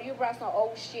back and forth, you brought some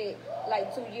old shit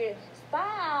like 2 years.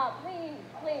 Stop,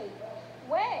 please.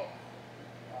 What?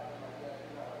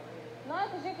 No,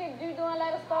 because you doing a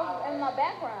lot of stuff in my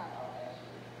background.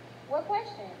 What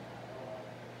question?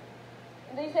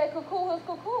 And then you said cuckoo, who's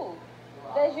cuckoo?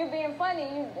 That's you being funny.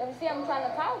 You see, I'm trying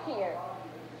to talk here.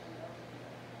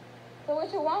 So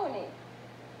what you wanted?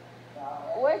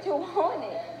 What you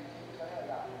wanted?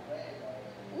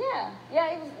 Yeah,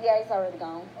 it's already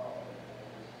gone.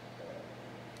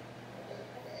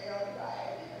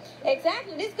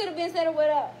 Exactly. This could have been set up with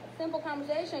a simple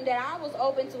conversation that I was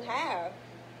open to have.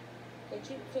 But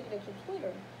you took it to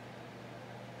Twitter.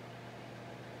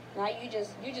 Now you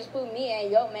just put me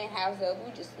and your man house up.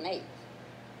 We just snakes.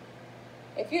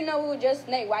 If you know we were just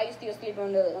snake, why you still sleeping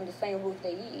on the same roof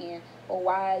that he in? Or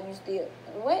why you still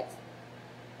what?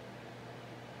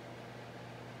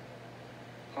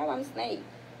 How I'm snake?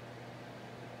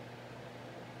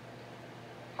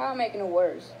 How I'm making it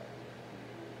worse?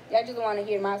 Y'all just want to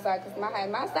hear my side because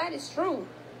my side is true.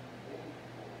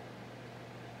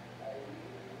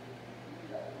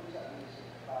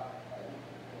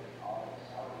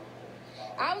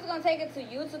 I was gonna take it to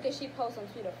YouTube because she posted on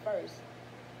Twitter first.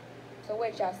 So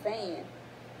what y'all saying?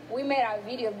 We made our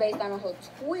video based on her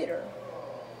Twitter.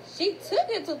 She took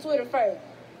it to Twitter first.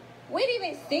 We didn't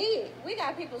even see it. We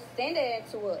got people sending it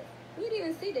to us. We didn't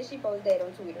even see that she posted that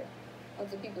on Twitter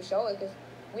until people show it because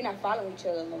we're not following each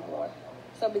other no more.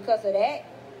 So because of that,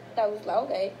 that was like,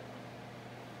 okay.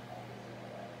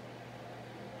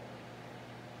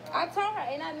 I told her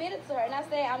and I admitted to her and I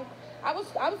said I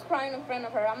was crying in front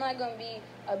of her. I'm not gonna be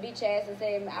a bitch ass and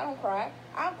say I don't cry.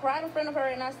 I cried in front of her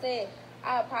and I said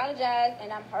I apologize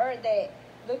and I'm hurt that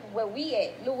look where we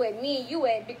at. Look where me and you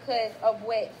at because of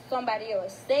what somebody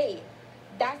else said.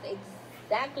 That's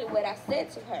exactly what I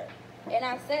said to her. And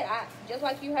I said just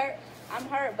like you hurt, I'm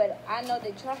hurt, but I know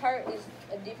that your hurt is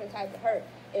a different type of hurt.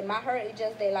 And my hurt is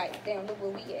just they like, damn, look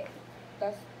where we at.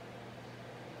 That's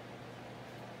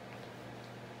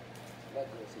that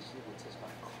girl said she would touch my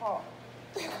car.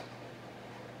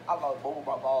 I lost both of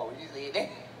my balls when you said that.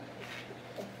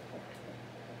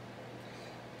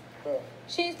 Bro.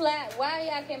 She's like, why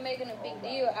y'all keep making a big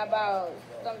deal about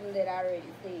something that I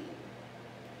already said?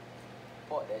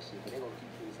 Fuck that shit, but they gonna keep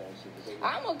doing the same shit.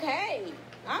 I'm okay.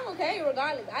 I'm okay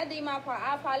regardless. I did my part.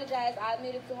 I apologized. I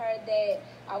admitted to her that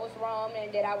I was wrong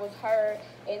and that I was hurt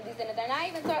and this and that. And I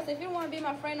even told her, I said, if you don't want to be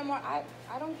my friend no more, I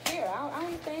don't care. I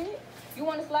understand it. You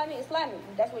want to slap me? Slap me.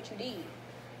 That's what you did.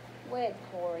 What,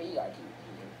 Corey? You gotta keep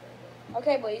it.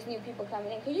 Okay, but it's new people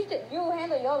coming in. Can you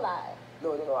handle your life?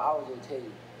 No. I was gonna tell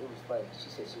you. It was funny. She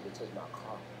said she would touch my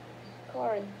car.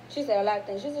 Corey, she said a lot of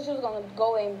things. She said she was gonna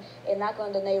go and knock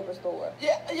on the neighbor's door.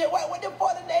 Yeah. What the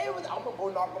fuck the neighbors? I'm gonna go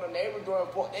knock on the neighbor's door and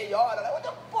fuck their yard. I'm like, what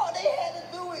the fuck they had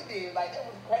to do with this? Like, that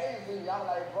was crazy. Y'all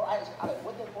like, bro, I like,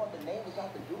 what the fuck the neighbors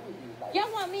got to do with this? Like,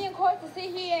 y'all want me and Corey to sit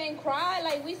here and cry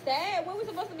like we sad? What we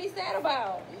supposed to be sad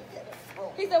about? yeah,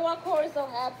 bro. He said, "Why Corey's so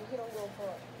happy? He don't give a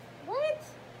fuck." What?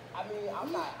 I mean, I'm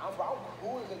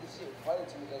cool with this shit funny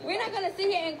to me. We're not gonna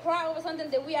sit here and cry over something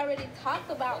that we already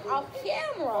talked about off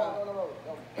camera. No.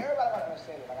 Everybody gotta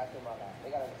understand it. Like I said, my guy, they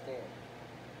gotta understand.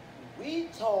 We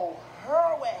told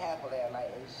her what happened last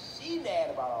night, and she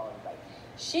mad about all this. Like,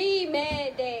 she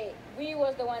mad that we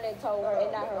was the one that told her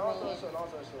and not her man. No, she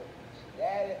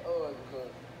mad at us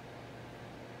because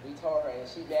we told her, and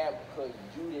she mad because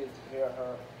you didn't hear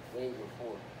her way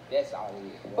before. That's all it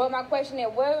is. But my question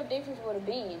is, what difference would have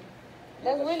been?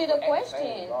 That's really the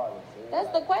question.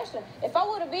 That's the question. If I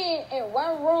would have been in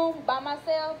one room by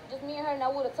myself, just me and her, and I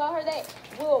would have told her that,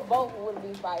 we both would have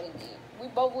been fighting then. We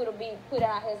both would have been putting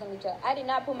our hands on each other. I did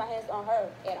not put my hands on her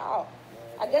at all.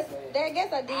 I guess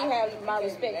I did have my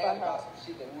respect for her.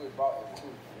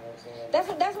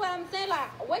 That's what I'm saying. Like,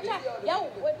 what y'all,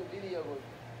 what the video was?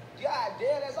 God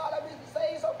damn, that's all I've been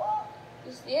saying so far.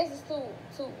 Yes, it's two.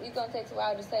 It's gonna take 2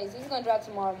 hours to say. So he's gonna drop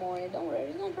tomorrow morning. Don't worry,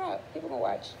 he's gonna drop. People gonna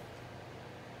watch.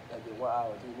 That been 1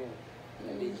 hour, 3 minutes.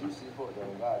 And they juicy as fuck though.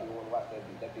 God, you wanna watch that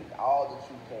bitch? That bitch, all the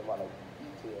truth came out like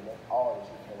detail. That's all the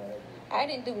truth came out that bitch. I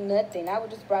didn't do nothing. I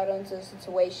was just brought into a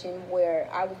situation where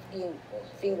I was getting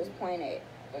fingers pointed.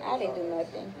 I didn't do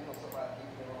nothing.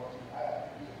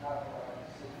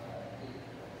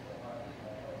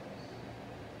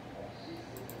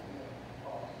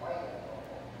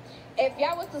 If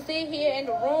y'all was to sit here in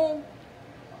the room,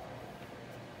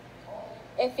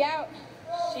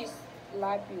 she's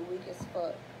sloppy, weak as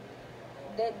fuck.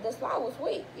 The slide was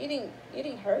weak. It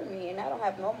didn't hurt me, and I don't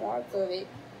have no marks of it.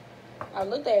 I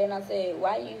looked at it and I said,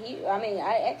 "Why you here?" I mean,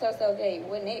 I asked herself, "Okay,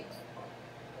 what next?"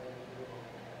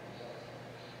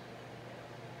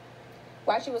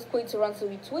 Why she was quick to run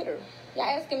to Twitter? Y'all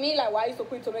asking me like, "Why you so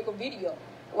quick to make a video?"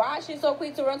 Why is she so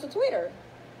quick to run to Twitter?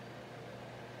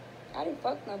 I didn't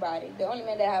fuck nobody. The only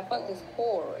man that I fucked is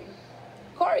Corey.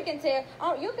 Corey can tell.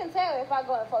 Oh, you can tell if I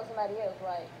go and fuck somebody else,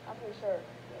 right? I'm pretty sure.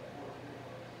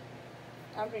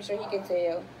 I'm pretty sure he can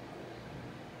tell.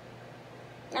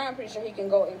 I'm pretty sure he can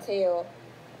go and tell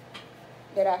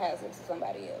that I had sex with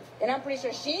somebody else. And I'm pretty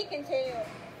sure she can tell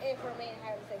if her man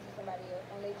had sex with somebody else,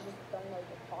 and they just don't know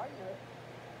the partner.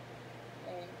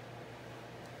 And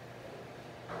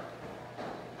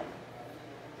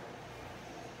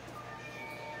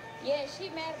yeah, she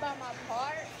mad about my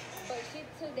part, but she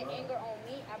took the anger on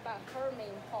me about her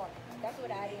main part. That's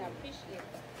what I didn't appreciate.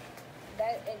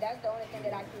 And that's the only thing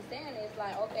that I keep saying is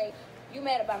like, okay, You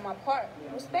mad about my part.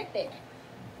 Respect that.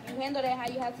 You handle that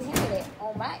how you have to handle that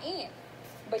on my end.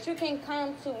 But you can't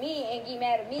come to me and get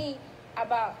mad at me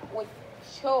about what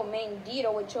your man did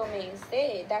or what your man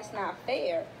said. That's not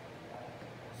fair.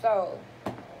 So,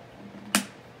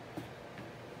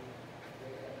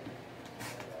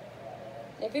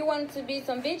 if you wanted to be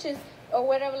some bitches or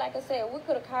whatever, like I said, we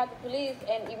could have called the police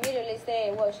and immediately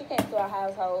said, well, she came to our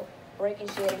household breaking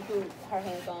shit and put her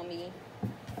hands on me.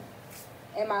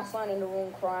 And my son in the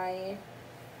room crying.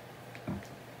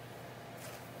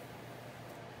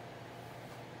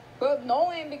 But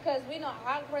knowing, because we know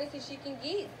how crazy she can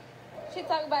get. She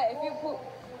talk about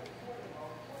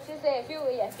she said,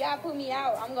 if y'all put me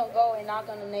out, I'm going to go and knock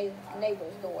on the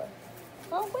neighbor's door.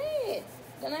 So weird.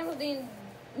 The neighbors didn't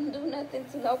do nothing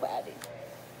to nobody.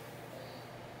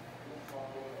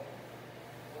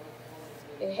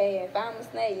 Hey, if I'm a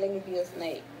snake, let me be a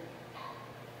snake.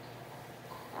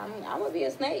 I'm going to be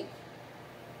a snake.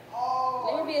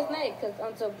 Let me be a snake, because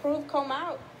until proof come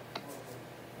out,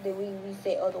 then we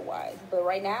say otherwise. But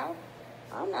right now,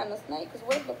 I'm not a snake, because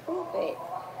where's the proof at?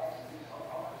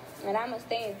 And I'm going to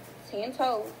stand 10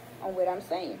 toes on what I'm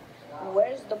saying.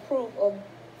 Where's the proof of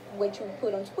what you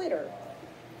put on Twitter?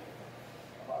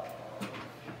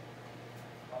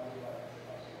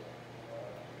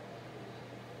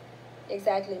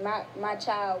 Exactly. My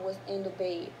child was in the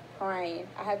bed crying.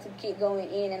 I had to keep going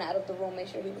in and out of the room, make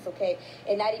sure he was okay.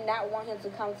 And I did not want him to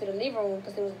come to the living room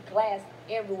because there was glass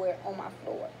everywhere on my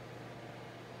floor.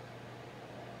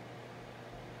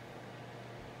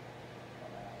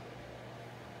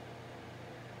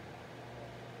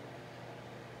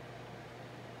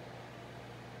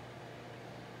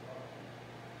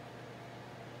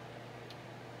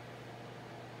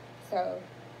 So,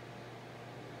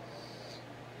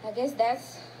 I guess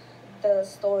that's the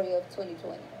story of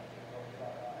 2020.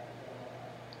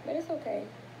 But it's okay.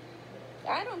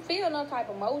 I don't feel no type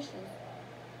of emotions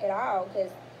at all.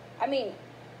 Because, I mean,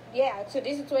 yeah, to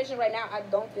this situation right now, I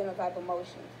don't feel no type of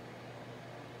emotions.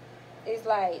 It's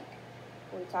like,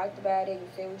 we talked about it. You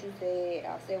said what you said.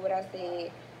 I said what I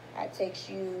said. I text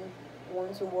you,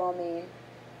 woman to woman.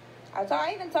 I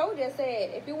even told you, I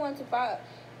said, if you would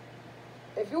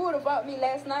have fought me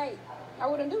last night, I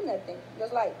wouldn't do nothing.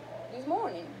 Just like this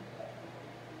morning.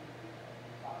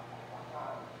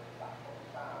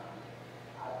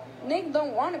 Nique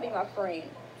don't want to be my friend.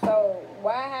 So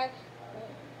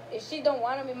if she don't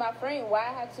want to be my friend, why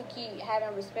I have to keep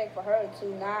having respect for her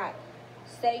to not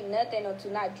say nothing or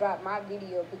to not drop my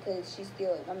video because she's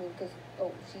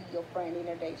she's your friend in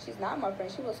her day. She's not my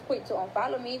friend. She was quick to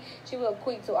unfollow me. She was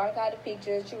quick to archive the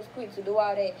pictures. She was quick to do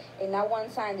all that. And not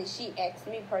one time did she ask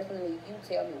me personally, you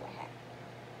tell me what happened.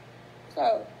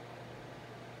 So,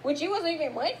 which it wasn't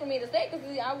even much for me to say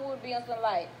because I would be on something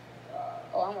like,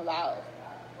 oh, I'm allowed.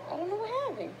 I don't know what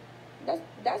happened.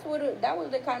 That was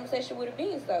the conversation would have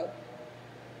been. So,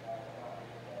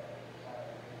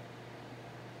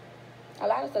 a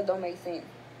lot of stuff don't make sense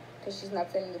because she's not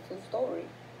telling the full story.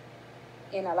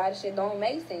 And a lot of shit don't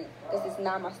make sense because it's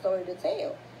not my story to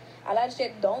tell. A lot of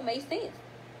shit don't make sense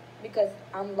because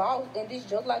I'm lost in this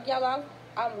just like y'all lost.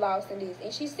 I'm lost in this.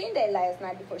 And she seen that last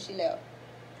night before she left.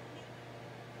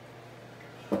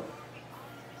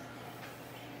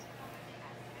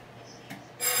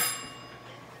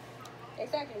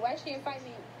 Exactly. Why she didn't fight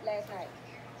me last night?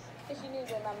 Because she knew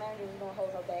that my manager was going to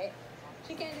hold her back.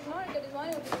 She came this morning because this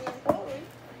morning was being story.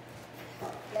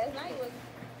 Last night was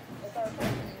the third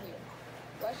person in here.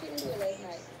 Why she didn't do it last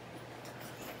night?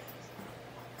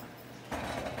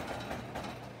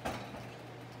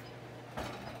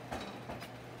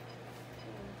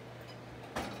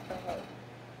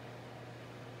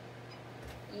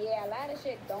 Yeah, a lot of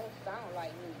shit don't sound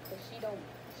like me because she's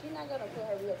not gonna put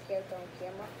her real character on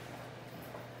camera.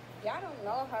 Y'all don't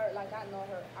know her like I know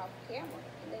her off camera,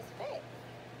 and that's fact.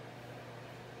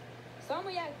 Some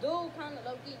of y'all do kind of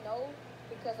low-key know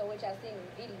because of what y'all seen in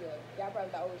the video. Y'all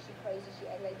probably like, oh, she crazy, she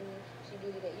act like me, she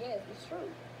did it. Yes, it's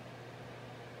true.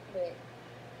 But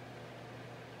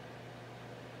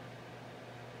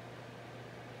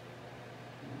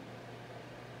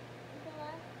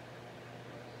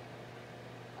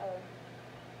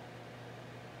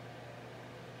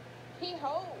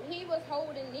he was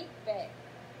holding Nique back.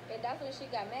 And that's when she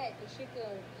got mad because she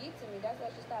couldn't get to me. That's why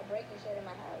she started breaking shit in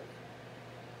my house.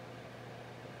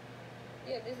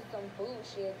 Yeah, this is some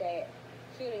bullshit that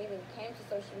she would have even came to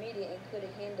social media and could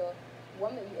have handled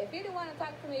woman. If you didn't want to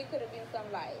talk to me, it could have been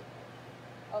something like,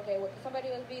 okay, well, could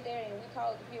somebody else be there and we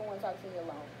talk if you don't want to talk to me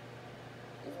alone.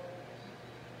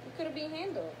 It could have been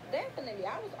handled. Definitely.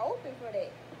 I was open for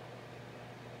that.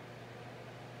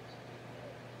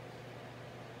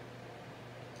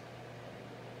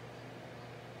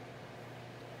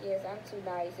 yes, I'm too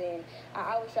nice, and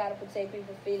I always try to protect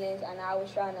people's feelings, and I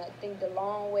always trying to think the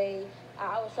long way.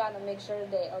 I always trying to make sure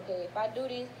that, okay, if I do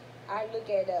this, I look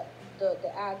at the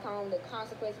outcome, the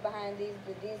consequence behind this,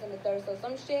 and the third. So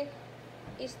some shit,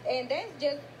 and that's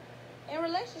just in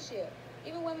relationship,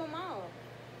 even with my mom,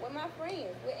 with my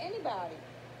friends, with anybody.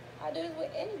 I do this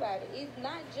with anybody. It's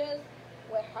not just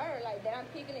with her, like that I'm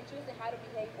picking and choosing how to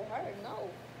behave for her. No,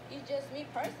 it's just me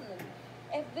personally.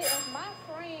 If my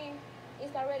friend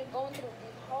is already going through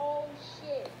this whole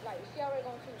shit, like she already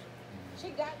going through, she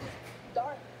got this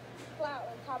dark cloud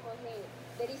on top of her head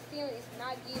that it's still, it's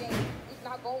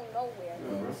not going nowhere.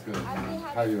 Oh, that's good. I see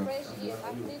how depressed she is.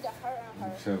 I see the hurt on her.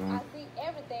 I see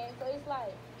everything. So it's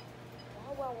like,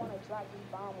 why would I want to drop this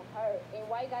bomb on her? And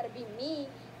why you gotta be me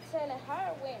telling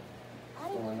her when I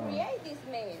didn't create this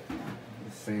man?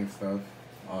 Same stuff.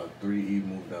 3E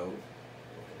moved out.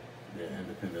 Yeah,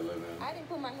 independent living. I didn't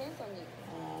put my hands on it.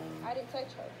 I didn't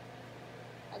touch her.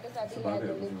 I guess I did have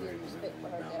a little bit of respect for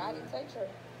her that I didn't touch her.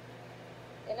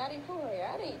 And I didn't pull her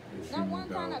hair. I didn't. Not one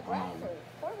time I grabbed her.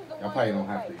 Y'all probably don't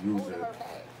have to use it.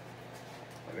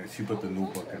 She put the new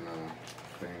book in the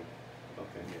thing.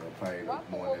 Okay. Yeah, probably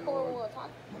the morning or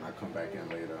when I come back in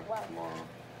later tomorrow.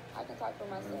 I can talk for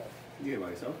myself. Yeah, by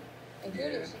yourself? And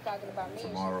here she's talking about me.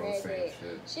 Tomorrow, and same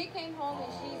shit. She came home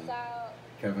and she saw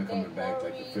Kevin coming back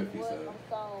like the 50s.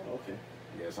 Okay.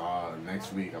 Yeah, so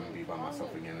next week I'm gonna be by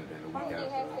myself again, and then the week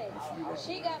after.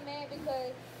 She got mad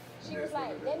because she was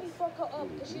like, let me fuck her up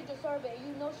because she deserves it.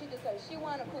 You know she deserves it. She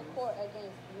wanted to put court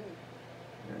against me.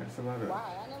 Yeah, that's about it.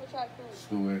 Why? I never tried to put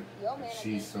Stewart, your man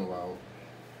she's still out.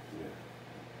 Yeah.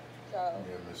 So.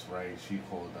 Yeah, Miss Wright, she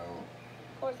pulled out.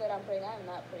 Of course that I'm pregnant. I'm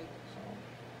not pregnant. So,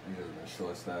 we just been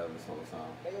short-staffed this whole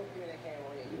time. They don't feel that came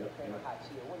on here. You came with hot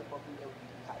Cheeto. When the fuck you ever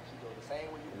eat hot Cheeto? The same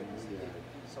when you put this shit,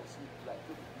 it's so sweet. Like,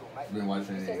 you don't like it. Been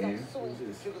watching any games?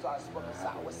 Sugars are fucking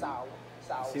sour.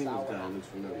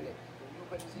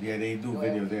 Yeah, they do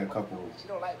videos. They're a couple. She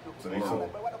don't like so they talk.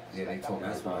 Yeah, they talk.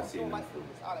 That's why I see them.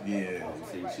 Yeah.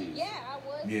 Yeah, I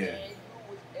was. Yeah.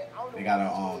 They got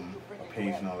a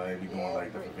page and all that. They be doing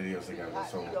like different videos together.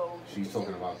 So she's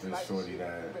talking about this shorty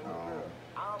that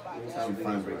she's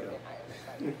friends with.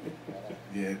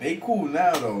 Yeah, they cool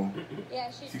now though.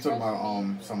 Yeah, she talking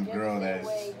about some girl that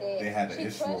they had an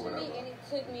issue or whatever.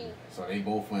 So they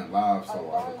both went live. So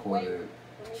I recorded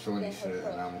shorty shit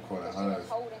and I'm recording hers.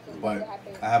 But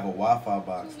I have a Wi-Fi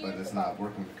box, but it's not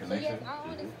working with connection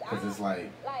because it's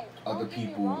like other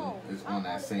people is on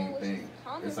that same thing.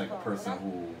 It's like a person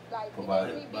who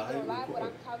provided.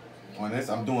 On this,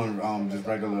 I'm doing just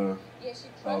regular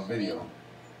video.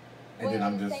 And then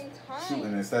I'm just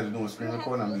shooting, instead of doing screen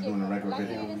recording, I'm just doing a regular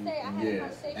video.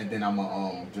 Yeah. And then I'm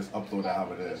gonna just upload it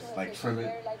how it is. Like trim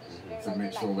it to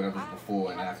make sure whatever's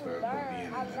before and after will be in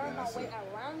it, and then that's it.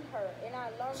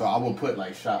 So I will put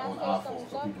like shot on iPhone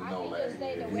so people know like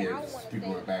here people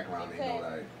in the background, they know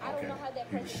like okay,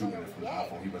 he was shooting it from the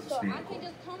iPhone, he wasn't screen recording.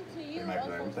 They might be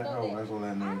like, what the hell, where's all that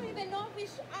I name? don't even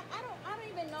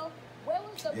know where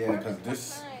was the yeah, because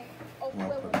this, I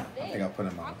think I put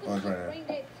it in my, oh, it's right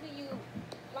here.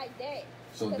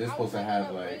 So this supposed to have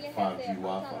like 5G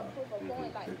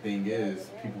Wi-Fi. The thing is,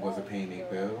 people wasn't paying their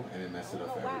bill and it messed it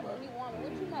up for everybody.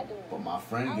 But my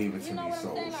friend gave it to me,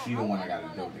 so she the one I got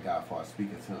to deal with the guy before I was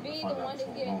speaking to him to find out what's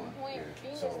going on.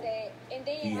 So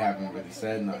he haven't really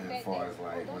said nothing as far as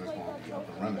like when it's going to be up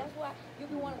and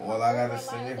running. All I gotta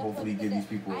say, hopefully give these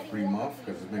people a free month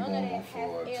because it's been going on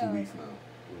for 2 weeks now.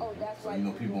 So you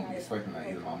know people won't be expecting that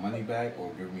either my money back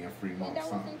or give me a free month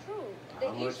something.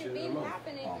 How much is it a month?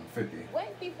 50.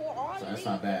 So that's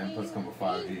not bad. And plus come with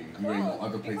 5G. You already know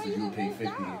other places you would pay 50.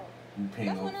 You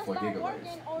paying for gigabytes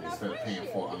instead of paying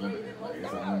for unlimited. Like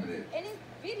it's unlimited.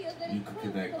 You could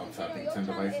connect up to I think 10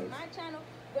 devices.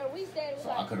 So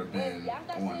I could have been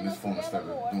on this phone instead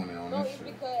of doing it on this shit.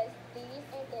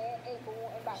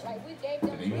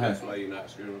 And then you have That's why you're not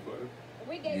screen recording?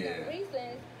 We gave them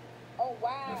reasons on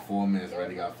why. In 4 minutes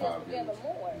already got 5 views.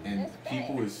 And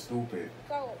people is stupid.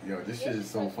 Yo, this shit is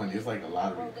so funny. It's like a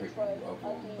lottery pick when you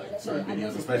upload like certain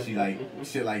videos, especially like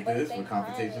shit like this with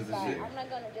confrontations and shit.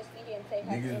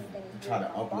 Niggas try to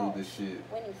upload this shit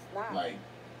like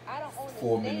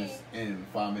 4 minutes in,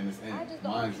 5 minutes in.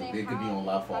 Mind you, they could be on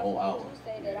live for a whole hour.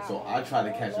 So I try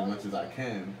to catch as much as I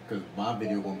can because my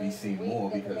video gonna be seen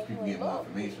more because people get more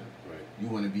information. You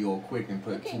want to be all quick and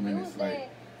put 2 minutes like.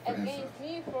 For instance,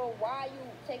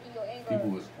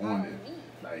 people was on it.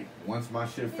 Like once my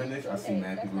shit finished, I see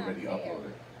mad people already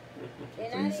uploaded.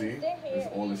 So you see, it's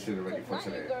all the shit already for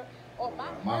today.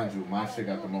 Mind you, my shit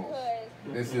got the most.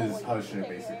 This is her shit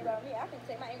basically.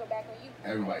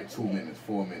 Everybody 2 minutes,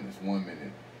 4 minutes, 1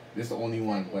 minute. This is the only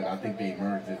one, but I think they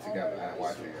merged it together. I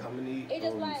watched it. How many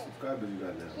subscribers you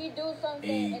got now? He do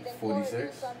something,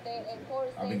 846.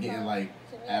 I've been getting like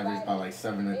average by like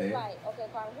 7 a day.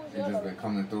 It's just been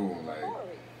coming through like.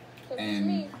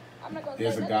 And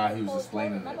there's a guy who was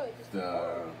explaining it.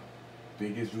 The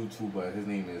biggest YouTuber, his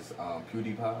name is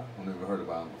PewDiePie. I've never heard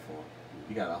about him before.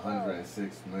 He got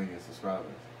 106 million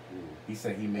subscribers. He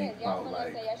said he made about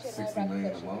like 60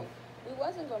 million a month.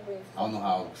 I don't know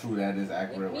how true that is,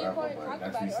 accurate, whatever, but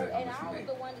that's what he said how much he made.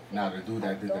 Now, the dude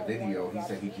that did the video, he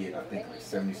said he get, I think, like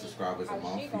 70 subscribers a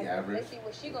month, the average,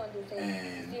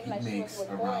 and he makes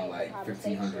around like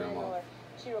 1,500 a month.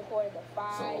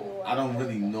 So, I don't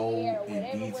really know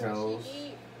in details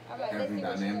every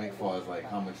dynamic as far as like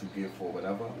how much you give for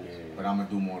whatever, but I'm going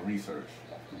to do more research,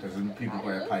 because people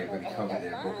that probably really covered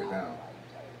it and broke it down.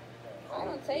 I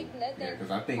don't take nothing. Yeah,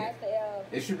 because I think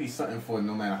it should be something for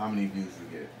no matter how many views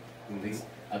you get.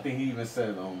 I think he even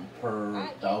said per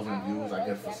 1,000 views, I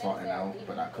guess for starting out,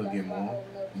 but I could get more.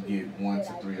 You get $1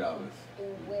 to $3.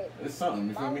 It's something,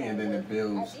 you feel me? And then it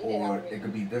builds, or it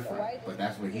could be different. But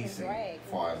that's what he's saying,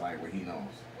 as far as like what he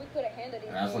knows.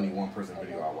 And that's only one person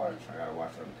video I watch. I gotta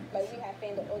watch other people's shit.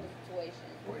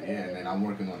 But yeah, and then I'm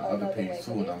working on the other page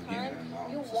too, and I'm getting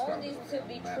subscribers on there.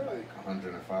 I'm at like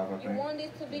 105, I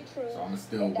think. So I'm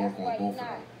still work on both of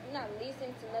them. You're not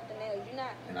listening to nothing else. You're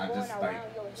not. And I just like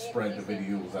spread the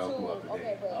videos out throughout the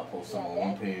day. I'll post some on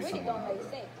one page, some on the other.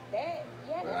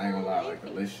 But I ain't gonna lie, like the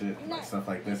list shit, like stuff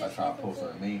like this, I try to post on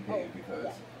the main page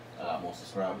because I got more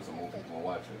subscribers and more people gonna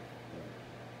watch it.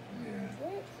 Yeah.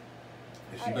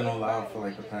 And she been on live for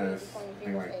like the past, I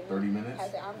think like 30 minutes.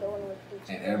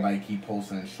 And everybody keep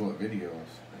posting short videos.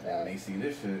 And then when they see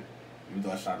this shit, even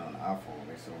though I shot it on the iPhone,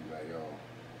 they still be like, yo,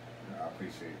 I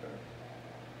appreciate that.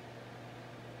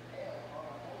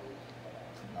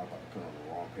 I'm about to put on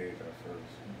the wrong page at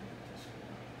first.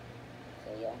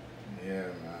 So yeah. Yeah,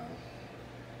 man.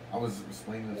 I was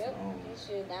explaining this to You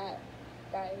should not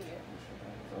die here.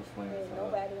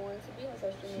 Nobody wants to be on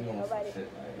social media.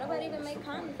 Nobody even make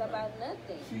comments about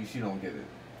nothing. She don't get it.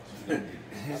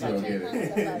 She don't get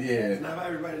it. Yeah. It's not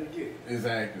everybody to get it.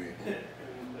 Exactly.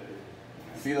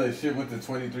 See, like shit with the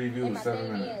 23 views in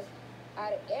 7 minutes.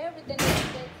 Out of everything that I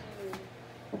said to you,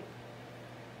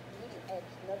 you didn't ask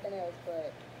nothing else,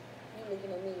 but you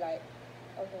looking at me like,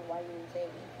 okay, why you didn't tell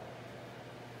me?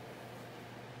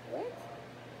 What?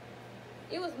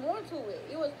 It was more to it.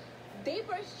 It was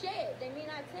deeper shit than me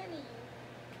not telling you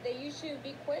that you should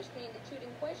be questioning, that you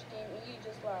didn't question, and you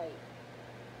just like,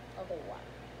 okay, why?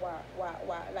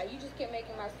 Like, you just kept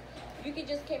making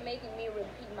me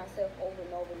repeat myself over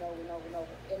and over and over and over and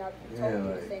over. And I told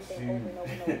you the same thing over and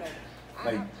over and over and over.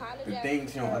 Like, the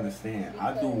things you don't understand,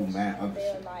 I do mad other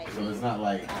shit. So it's not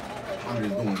like I'm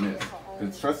just doing this.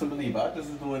 Because trust and believe, I just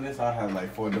was doing this, I have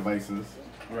like 4 devices.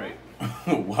 Right.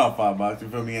 Wi-Fi box, you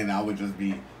feel me? And I would just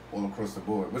be all across the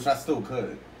board, which I still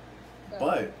could.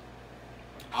 But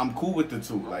I'm cool with the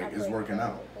two. Like, it's working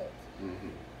out.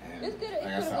 And like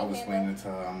I said, I was explaining to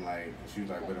her, I'm like, she was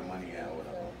like, where the money at or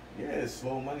whatever. Yeah, it's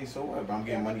slow money, so what? But I'm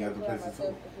getting money out the places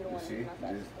too. You see,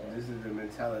 this is the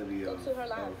mentality of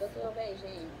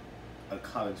a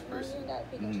college person.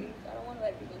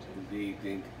 They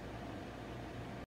think